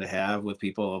conversation to have with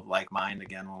people of like mind,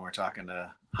 again, when we're talking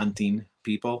to hunting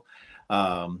people.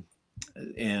 And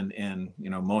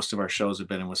most of our shows have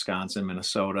been in Wisconsin,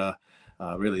 Minnesota,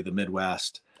 really the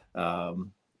Midwest,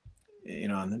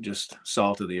 and just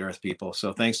salt of the earth people.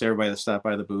 So thanks to everybody that stopped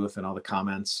by the booth and all the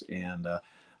comments. And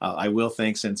I will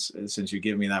thank, since you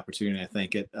give me the opportunity,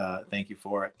 thank you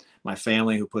for it. My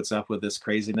family, who puts up with this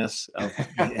craziness of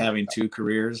having two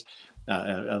careers,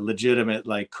 a legitimate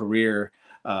career,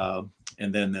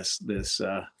 and then this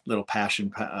little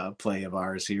passion play of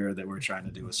ours here that we're trying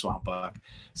to do with Swamp Buck.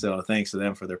 So thanks to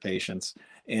them for their patience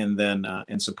and then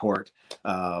and support,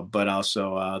 but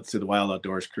also to the Wild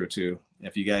Outdoors crew too.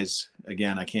 If you guys,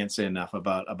 again, I can't say enough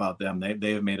about them.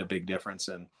 They have made a big difference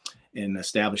in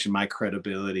establishing my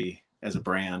credibility as a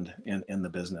brand in the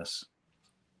business.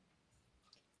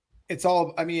 It's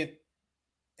all, I mean,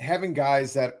 having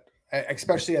guys that,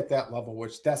 especially at that level,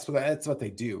 which that's what they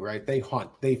do, right? They hunt,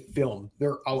 they film,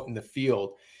 they're out in the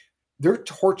field, they're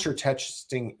torture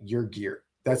testing your gear.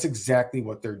 That's exactly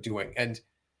what they're doing. And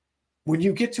when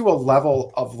you get to a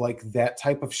level of that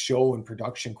type of show and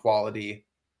production quality,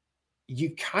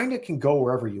 you kind of can go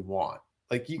wherever you want.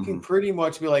 You can pretty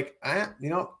much be like,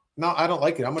 no, I don't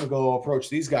like it. I'm going to go approach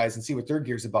these guys and see what their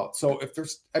gear's about. So if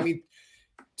there's,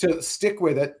 to stick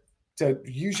with it, to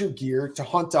use your gear, to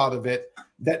hunt out of it,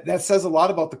 that says a lot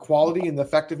about the quality and the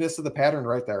effectiveness of the pattern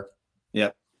right there.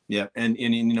 Yep. Yeah. And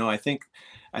I think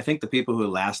the people who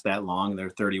last that long, they're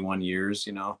 31 years,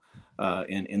 in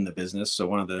the business. So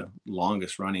one of the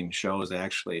longest running shows,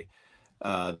 actually,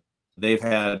 they've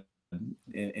had,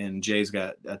 and Jay's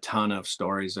got a ton of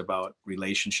stories about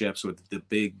relationships with the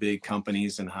big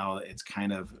companies and how it's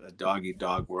kind of a dog eat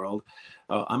dog world.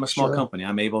 I'm a small company.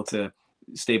 I'm able to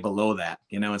stay below that,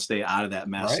 and stay out of that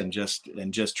mess, right?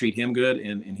 and just treat him good.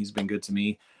 And he's been good to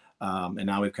me. And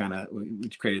now we've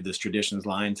created this traditions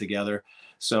line together.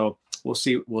 So we'll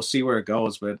see where it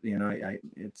goes. But,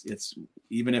 it's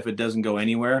even if it doesn't go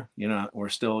anywhere, we're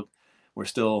still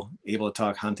able to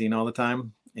talk hunting all the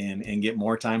time and get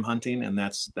more time hunting. And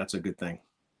that's a good thing.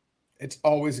 It's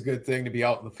always a good thing to be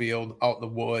out in the field, out in the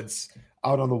woods,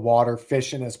 out on the water,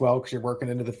 fishing as well, because you're working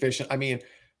into the fishing.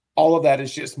 All of that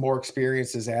is just more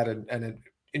experiences added and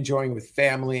enjoying with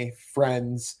family,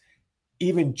 friends,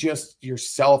 even just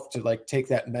yourself to take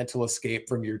that mental escape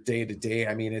from your day to day.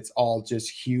 It's all just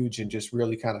huge and just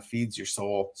really kind of feeds your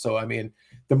soul. So,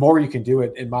 the more you can do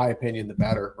it, in my opinion, the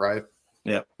better, right?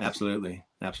 Yeah, absolutely.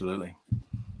 Absolutely.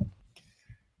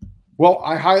 Well,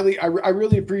 I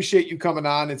really appreciate you coming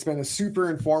on. It's been a super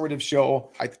informative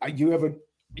show.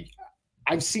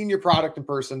 I've seen your product in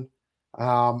person.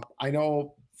 I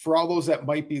know for all those that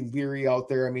might be leery out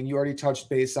there, you already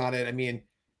touched base on it.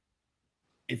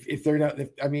 If they're not,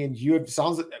 you have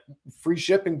sounds like free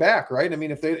shipping back, right?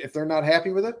 If they're not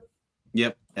happy with it.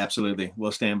 Yep, absolutely.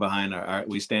 We'll stand behind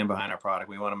we stand behind our product.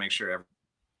 We want to make sure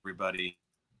everybody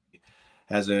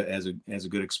has a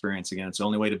good experience. Again, it's the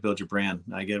only way to build your brand.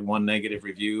 I get one negative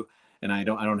review and I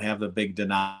don't have the big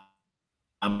deny.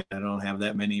 I don't have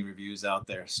that many reviews out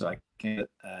there, so I can't.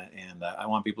 And I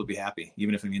want people to be happy,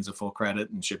 even if it means a full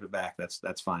credit and ship it back.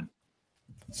 That's fine.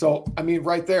 So,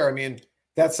 right there,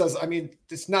 that says,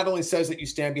 this not only says that you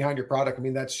stand behind your product.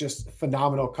 That's just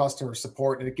phenomenal customer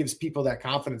support, and it gives people that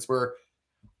confidence where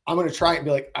I'm going to try it and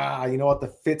be like, you know what, the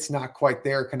fit's not quite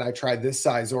there. Can I try this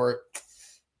size? Or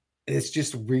it's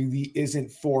just really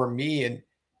isn't for me.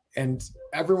 And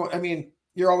everyone,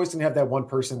 you're always going to have that one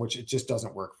person which it just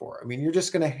doesn't work for. You're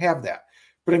just going to have that.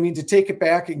 But to take it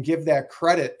back and give that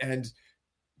credit and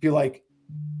be like,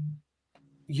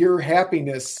 your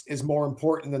happiness is more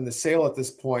important than the sale at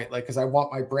this point. Because I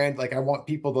want my brand, I want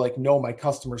people to know my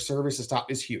customer service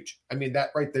is huge.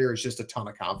 That right there is just a ton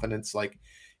of confidence,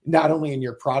 not only in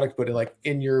your product, but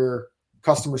in your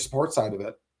customer support side of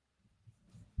it.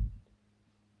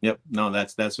 Yep. No,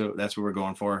 that's what we're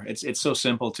going for. It's so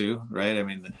simple too, right?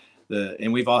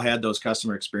 And we've all had those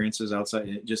customer experiences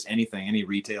outside, just any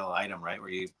retail item, right? Where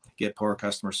you get poor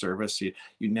customer service, you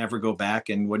never go back.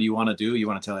 And what do you want to do? You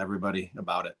want to tell everybody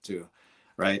about it too.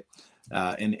 Right.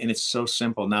 And it's so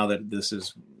simple now that this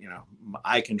is,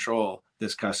 I control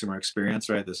this customer experience,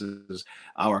 right? This is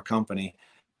our company.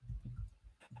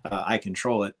 I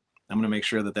control it. I'm going to make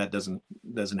sure that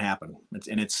doesn't happen.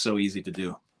 It's so easy to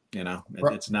do,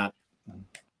 Right. It's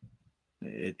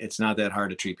not that hard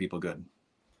to treat people good.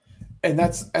 And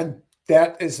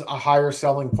that is a higher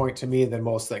selling point to me than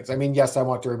most things. Yes, I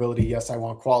want durability. Yes, I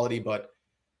want quality, but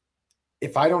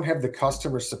if I don't have the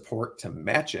customer support to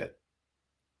match it,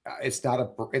 it's not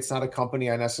a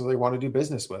company I necessarily want to do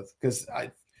business with. Because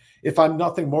if I'm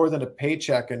nothing more than a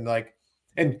paycheck and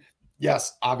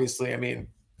Yes, obviously. I mean,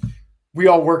 we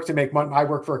all work to make money. I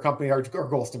work for a company. Our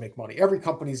goal is to make money. Every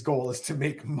company's goal is to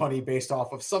make money based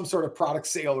off of some sort of product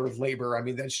sale or labor. I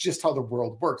mean, that's just how the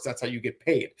world works. That's how you get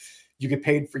paid. You get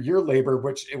paid for your labor,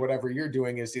 which whatever you're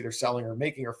doing is either selling or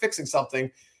making or fixing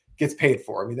something gets paid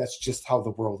for. I mean, that's just how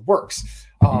the world works.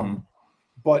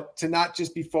 But to not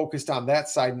just be focused on that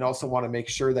side and also want to make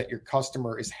sure that your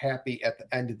customer is happy at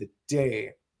the end of the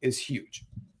day is huge.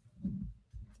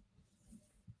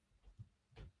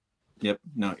 Yep.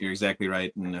 No, you're exactly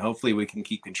right. And hopefully we can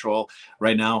keep control.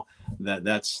 Right now,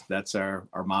 that's our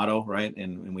motto, right?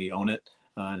 And we own it.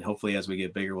 And hopefully as we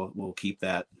get bigger, we'll keep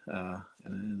that.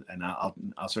 And I'll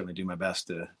certainly do my best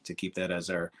to keep that as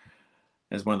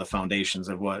one of the foundations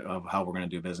of how we're going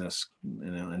to do business,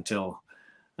 until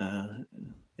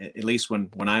at least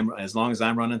when as long as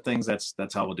I'm running things,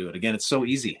 that's how we'll do it. Again, it's so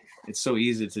easy. It's so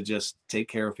easy to just take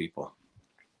care of people.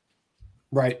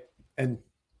 Right. And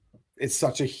it's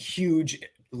such a huge,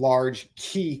 large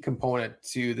key component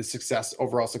to the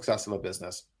overall success of a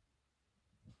business.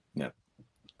 Yeah.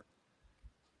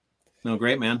 No,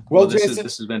 great, man. Well, this Jason,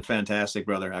 has been fantastic,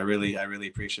 brother. I really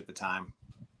appreciate the time.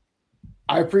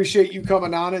 I appreciate you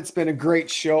coming on. It's been a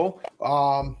great show.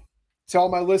 To all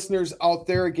my listeners out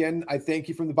there, again, I thank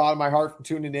you from the bottom of my heart for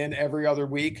tuning in every other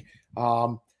week.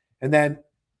 And then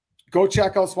go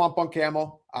check out Swamp Bunk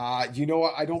Camo. You know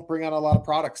what? I don't bring on a lot of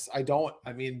products. I don't.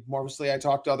 I mean, mostly I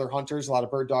talk to other hunters, a lot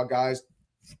of bird dog guys,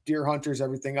 deer hunters,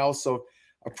 everything else. So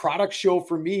a product show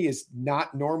for me is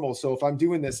not normal. So if I'm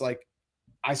doing this, like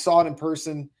I saw it in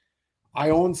person,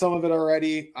 I own some of it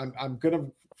already. I'm gonna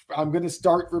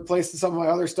start replacing some of my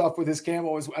other stuff with his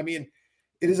camo. I mean,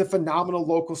 it is a phenomenal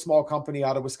local small company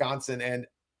out of Wisconsin, and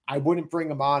I wouldn't bring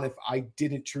them on if I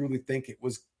didn't truly think it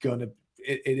was gonna.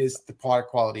 It is the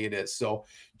product quality it is. So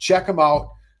check them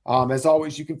out. As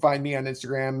always, you can find me on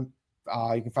Instagram.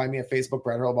 You can find me on Facebook,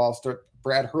 Brad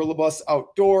Hurlebus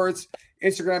Outdoors.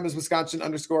 Instagram is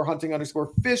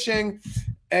Wisconsin_hunting_fishing.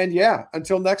 And yeah,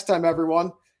 until next time,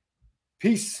 everyone.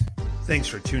 Peace. Thanks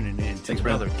for tuning in to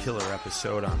another killer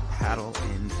episode on Paddle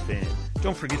and Fin.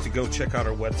 Don't forget to go check out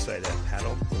our website at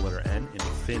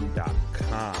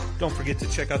paddle_and_fin.com. Don't forget to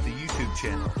check out the YouTube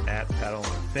channel at Paddle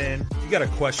and Fin. If you got a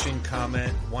question,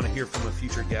 comment, want to hear from a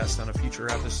future guest on a future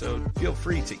episode, feel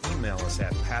free to email us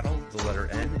at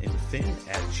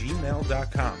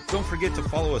paddle_and_fin@gmail.com. Don't forget to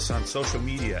follow us on social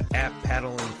media at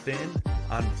Paddle and Fin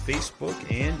on Facebook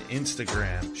and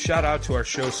Instagram. Shout out to our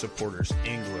show supporters,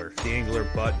 Angler. The Angler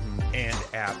button and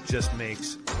app just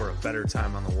makes for a better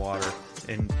time on the water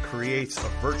and creates a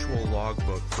virtual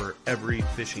logbook for every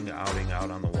fishing outing out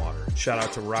on the water. Shout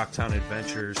out to Rocktown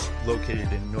Adventures,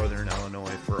 located in northern Illinois,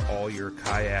 for all your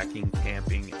kayaking,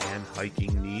 camping, and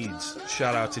hiking needs.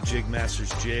 Shout out to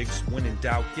Jigmasters Jigs. When in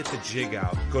doubt, get the jig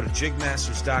out. Go to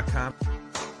jigmasters.com.